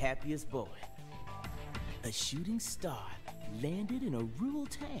me the happiest boy. A shooting star landed in a rural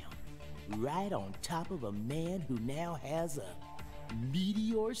town, right on top of a man who now has a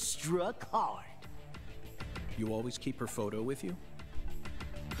meteor-struck heart. You always keep her photo with you?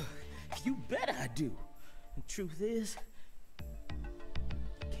 You bet I do. The truth is,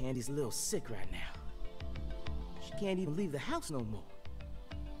 Candy's a little sick right now. She can't even leave the house no more.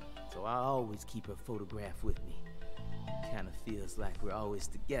 So I always keep her photograph with me. Kinda feels like we're always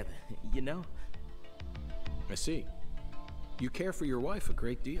together, you know? I see. You care for your wife a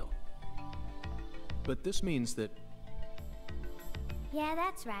great deal. But this means that... Yeah,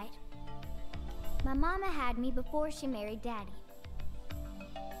 that's right. My mama had me before she married Daddy.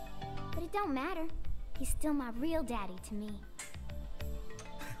 But it don't matter. He's still my real daddy to me.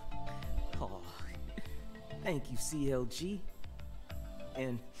 Oh, thank you, CLG.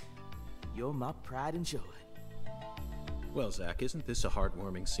 And you're my pride and joy. Well, Zach, isn't this a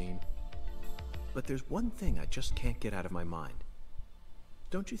heartwarming scene? But there's one thing I just can't get out of my mind.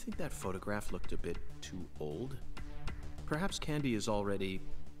 Don't you think that photograph looked a bit too old? Perhaps Candy is already...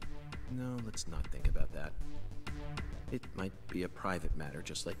 No, let's not think about that. It might be a private matter,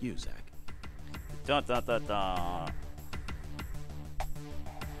 just like you, Zach. Dun dun dun dun.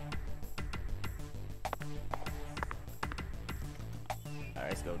 Alright,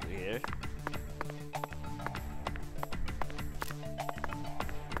 let's go through here.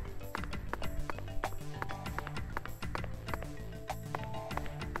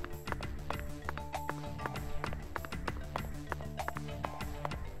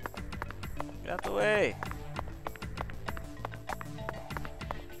 Get out the way.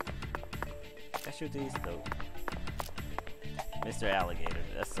 I shoot these though. Mr. Alligator,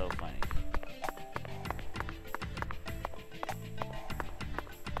 that's so funny.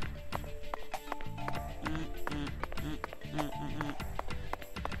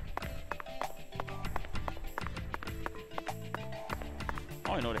 I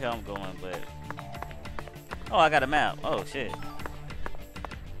don't even know where the hell I'm going, but... Oh, I got a map. Oh, shit.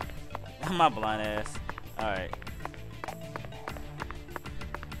 My blind ass. Alright.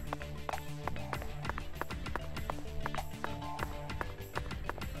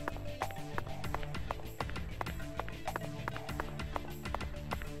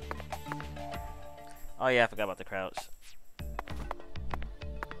 Oh yeah, I forgot about the crouch.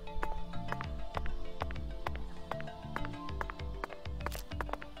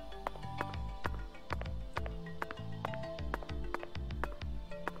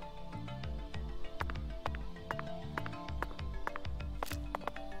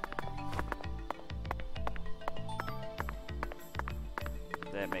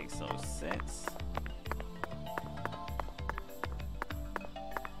 That makes no sense.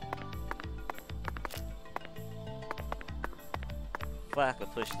 If I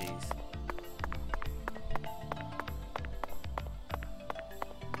could push these.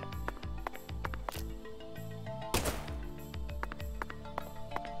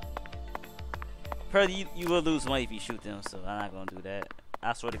 Probably you will lose money if you shoot them, so I'm not gonna do that.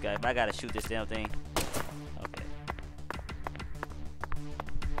 I swear to God, if I gotta shoot this damn thing. Okay.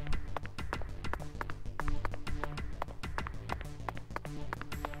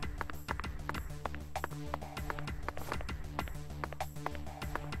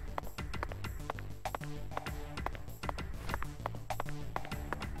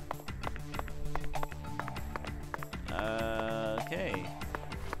 Okay.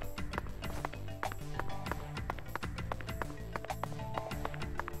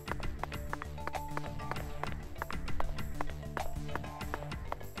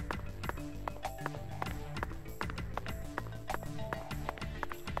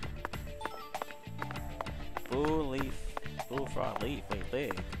 Bull leaf, bullfrog leaf, wait,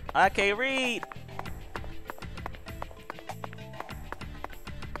 big. I can't read.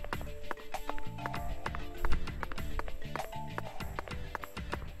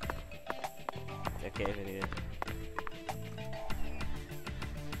 Okay, if it is.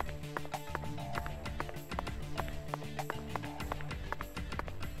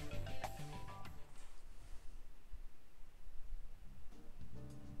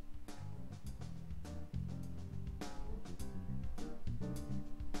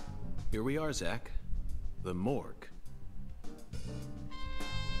 Here we are, Zach. The morgue.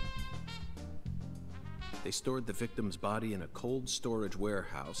 They stored the victim's body in a cold storage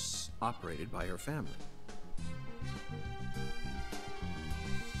warehouse operated by her family.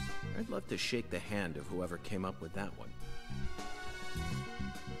 I'd love to shake the hand of whoever came up with that one.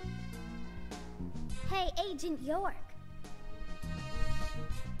 Hey, Agent York.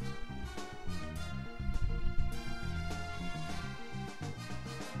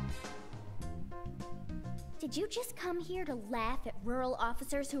 Did you just come here to laugh at rural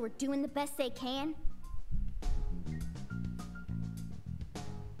officers who are doing the best they can?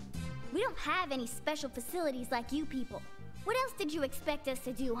 We don't have any special facilities like you people. What else did you expect us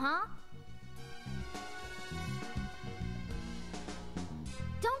to do, huh?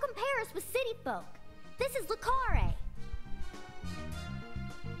 Don't compare us with city folk. This is Lucare.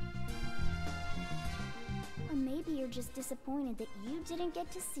 Or maybe you're just disappointed that you didn't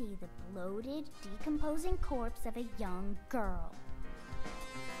get to see the bloated, decomposing corpse of a young girl.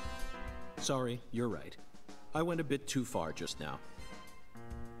 Sorry, you're right. I went a bit too far just now.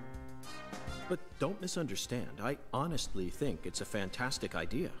 But don't misunderstand. I honestly think it's a fantastic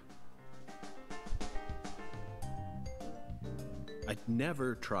idea. I'd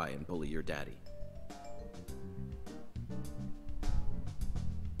never try and bully your daddy.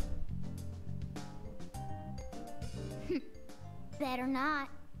 Better not.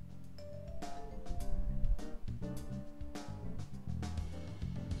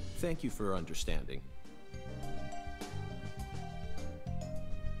 Thank you for understanding.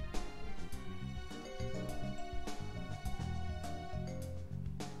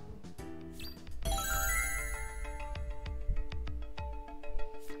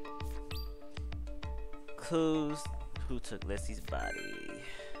 Clues. Who took Leslie's body?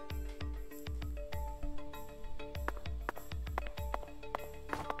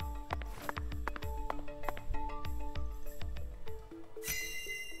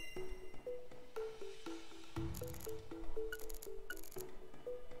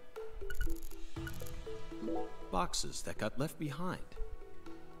 Boxes that got left behind.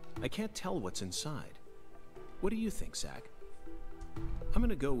 I can't tell what's inside. What do you think, Zach? I'm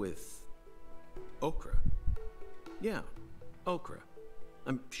gonna go with okra. Yeah, okra.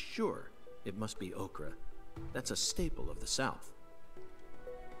 I'm sure it must be okra. That's a staple of the South.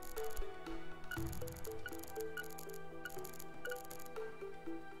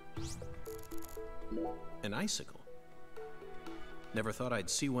 An icicle. Never thought I'd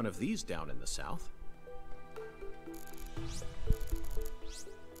see one of these down in the South.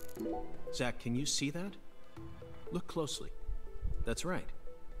 Zach, can you see that? Look closely. That's right.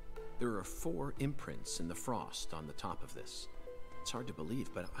 There are 4 imprints in the frost on the top of this. It's hard to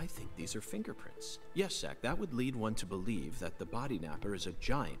believe, but I think these are fingerprints. Yes, Zach, that would lead one to believe that the body napper is a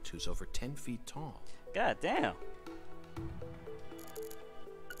giant who's over 10 feet tall. God damn.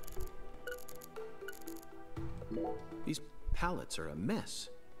 These pallets are a mess.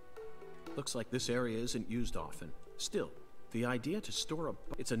 Looks like this area isn't used often. Still, the idea to store a...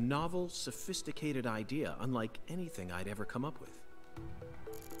 It's a novel, sophisticated idea, unlike anything I'd ever come up with.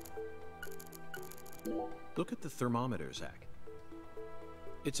 Look at the thermometer, Zach.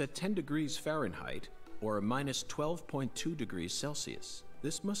 It's at 10 degrees Fahrenheit, or a minus 12.2 degrees Celsius.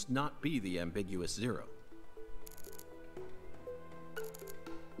 This must not be the ambiguous 0.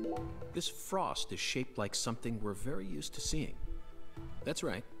 This frost is shaped like something we're very used to seeing. That's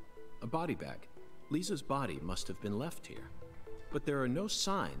right, a body bag. Lisa's body must have been left here. But there are no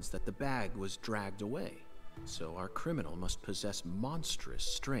signs that the bag was dragged away, so our criminal must possess monstrous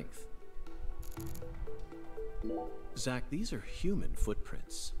strength. Zach, these are human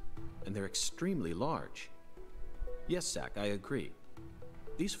footprints, and they're extremely large. Yes, Zach, I agree.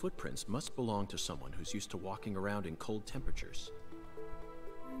 These footprints must belong to someone who's used to walking around in cold temperatures.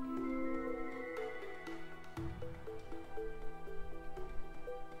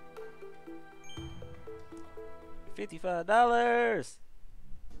 $55.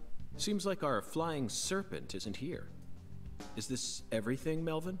 Seems like our flying serpent isn't here. Is this everything,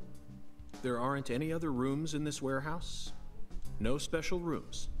 Melvin? There aren't any other rooms in this warehouse? No special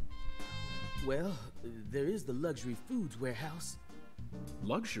rooms? Well, there is the luxury foods warehouse.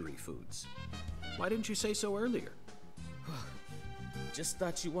 Luxury foods? Why didn't you say so earlier? Just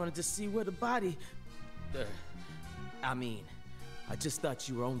thought you wanted to see where the body... I just thought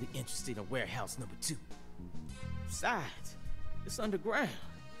you were only interested in warehouse number 2. Besides, it's underground,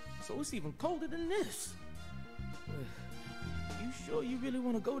 so it's even colder than this. You sure you really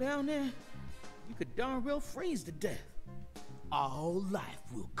want to go down there? You could darn well freeze to death. All life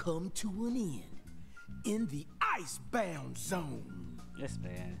will come to an end in the icebound zone. Yes,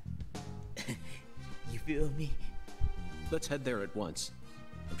 man. You feel me? Let's head there at once.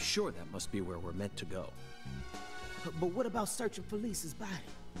 I'm sure that must be where we're meant to go. But what about searching for Lisa's body?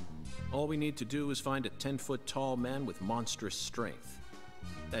 All we need to do is find a 10-foot tall man with monstrous strength.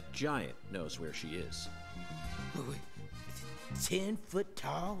 That giant knows where she is. 10 foot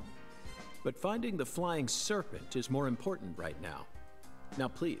tall? But finding the flying serpent is more important right now. Now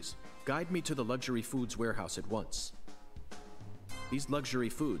please, guide me to the luxury foods warehouse at once. These luxury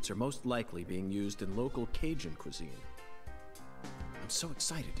foods are most likely being used in local Cajun cuisine. I'm so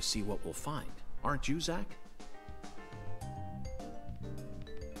excited to see what we'll find. Aren't you, Zach?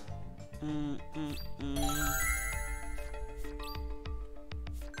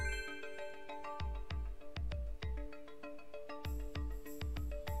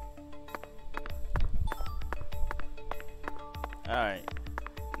 Alright.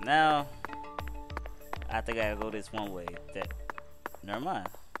 Now, I think I gotta go this one way. Never mind.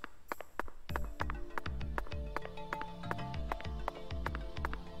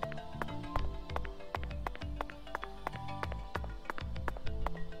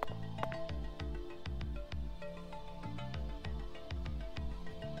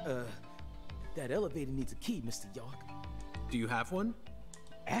 That elevator needs a key, Mr. York. Do you have one?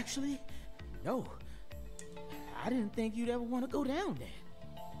 Actually, no. I didn't think you'd ever want to go down there.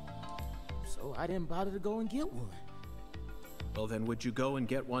 So I didn't bother to go and get one. Well, then would you go and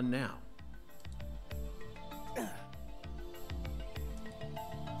get one now? Yeah.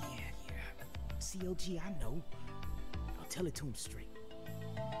 COG, I know. I'll tell it to him straight.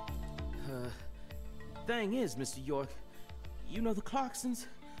 Thing is, Mr. York, you know the Clarksons?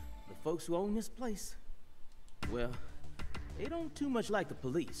 The folks who own this place? Well, they don't too much like the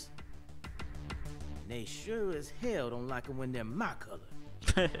police. And they sure as hell don't like them when they're my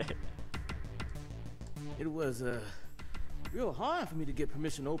color. It was, real hard for me to get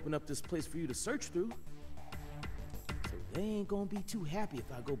permission to open up this place for you to search through. So they ain't gonna be too happy if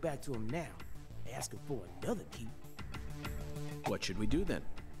I go back to them now, asking for another key. What should we do then?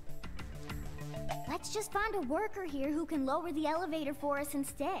 Let's just find a worker here who can lower the elevator for us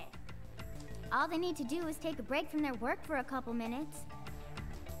instead. All they need to do is take a break from their work for a couple minutes.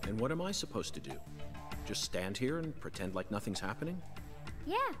 And what am I supposed to do? Just stand here and pretend like nothing's happening?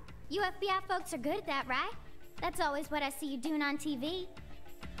 Yeah, you FBI folks are good at that, right? That's always what I see you doing on TV.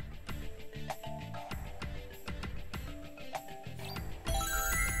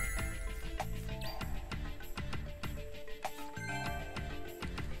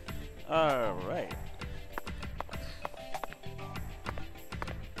 All right.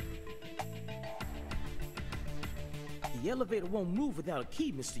 The elevator won't move without a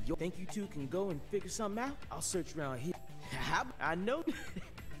key, Mr. York. Think you two can go and figure something out? I'll search around here. I know.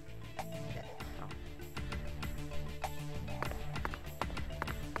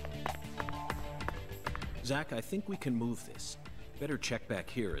 Zach, I think we can move this. Better check back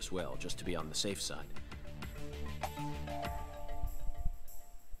here as well, just to be on the safe side.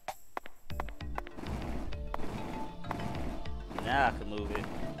 Now I can move it.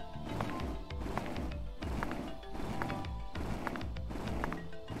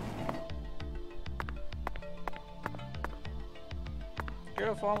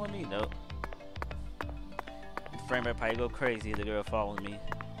 Girl following me? Nope. Frame rate probably go crazy. The girl following me.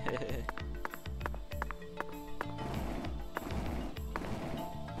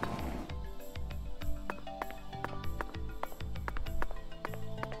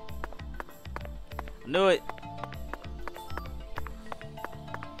 Knew it.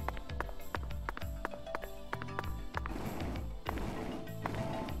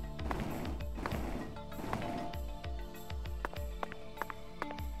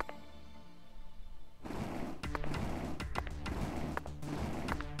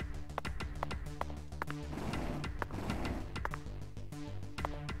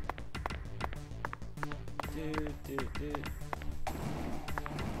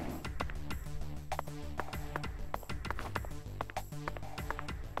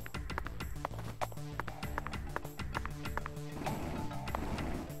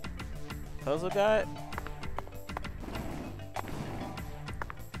 Puzzle guy.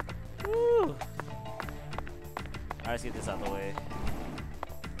 Woo! Alright, let's get this out the way.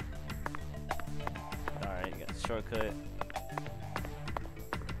 Alright, you got the shortcut.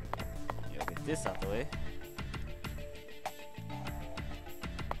 You'll get this out the way.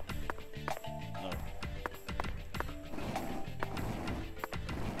 No.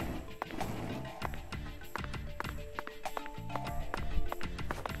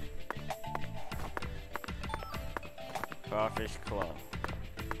 Crawfish claw.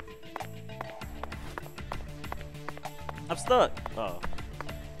 I'm stuck. Oh.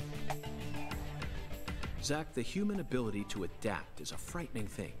 Zach, the human ability to adapt is a frightening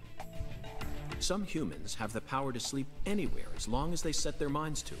thing. Some humans have the power to sleep anywhere as long as they set their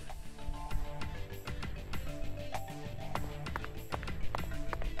minds to it.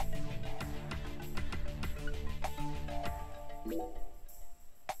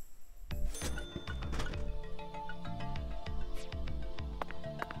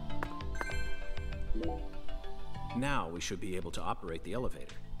 Now we should be able to operate the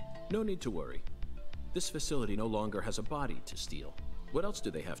elevator. No need to worry. This facility no longer has a body to steal. What else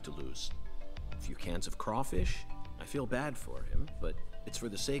do they have to lose? A few cans of crawfish? I feel bad for him, but it's for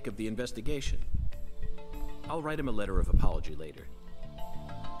the sake of the investigation. I'll write him a letter of apology later.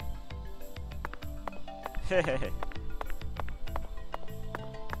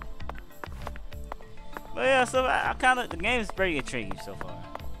 But yeah, so I kind of, the game is pretty intriguing so far.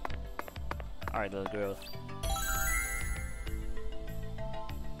 Alright, little girl.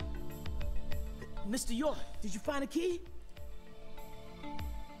 Mr. York, did you find a key?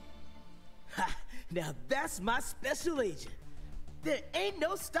 Ha! Now that's my special agent. There ain't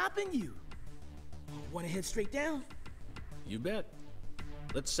no stopping you. Want to head straight down? You bet.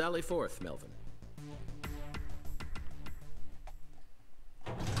 Let's sally forth, Melvin.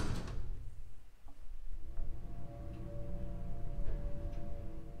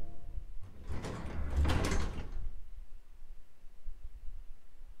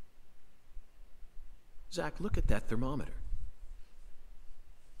 Zach, look at that thermometer.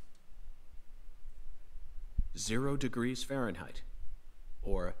 0 degrees Fahrenheit,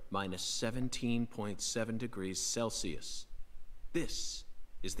 or minus 17.7 degrees Celsius. This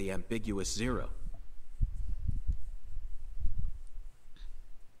is the ambiguous 0.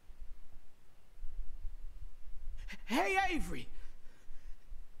 Hey, Avery!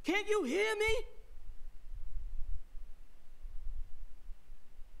 Can you hear me?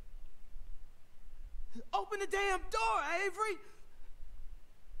 Open the damn door, Avery!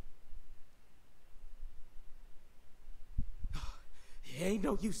 It ain't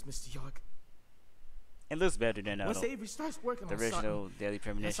no use, Mr. York. It looks better than Once Avery starts working the on original something, Daily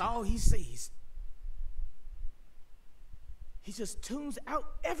Premonition. that's all he sees. He just tunes out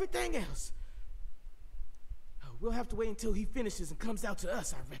everything else. We'll have to wait until he finishes and comes out to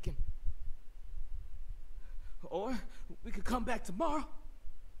us, I reckon. Or we could come back tomorrow.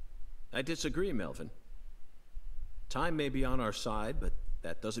 I disagree, Melvin. Time may be on our side, but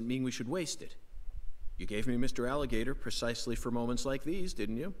that doesn't mean we should waste it. You gave me Mr. Alligator precisely for moments like these,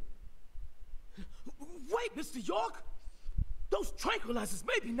 didn't you? Wait, Mr. York! Those tranquilizers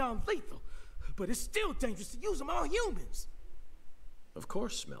may be non-lethal, but it's still dangerous to use them on humans. Of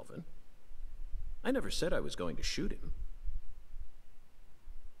course, Melvin. I never said I was going to shoot him.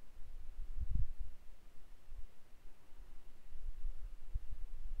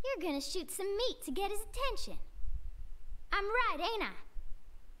 You're gonna shoot some meat to get his attention. I'm right, ain't I?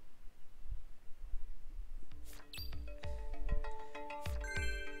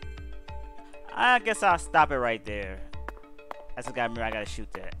 I guess I'll stop it right there. That's what got me. I gotta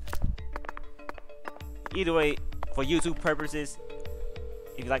shoot that. Either way, for YouTube purposes,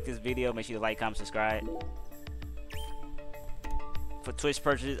 if you like this video, make sure you like, comment, subscribe. For Twitch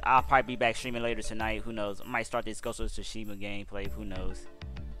purposes, I'll probably be back streaming later tonight. Who knows? I might start this Ghost of Tsushima gameplay. Who knows?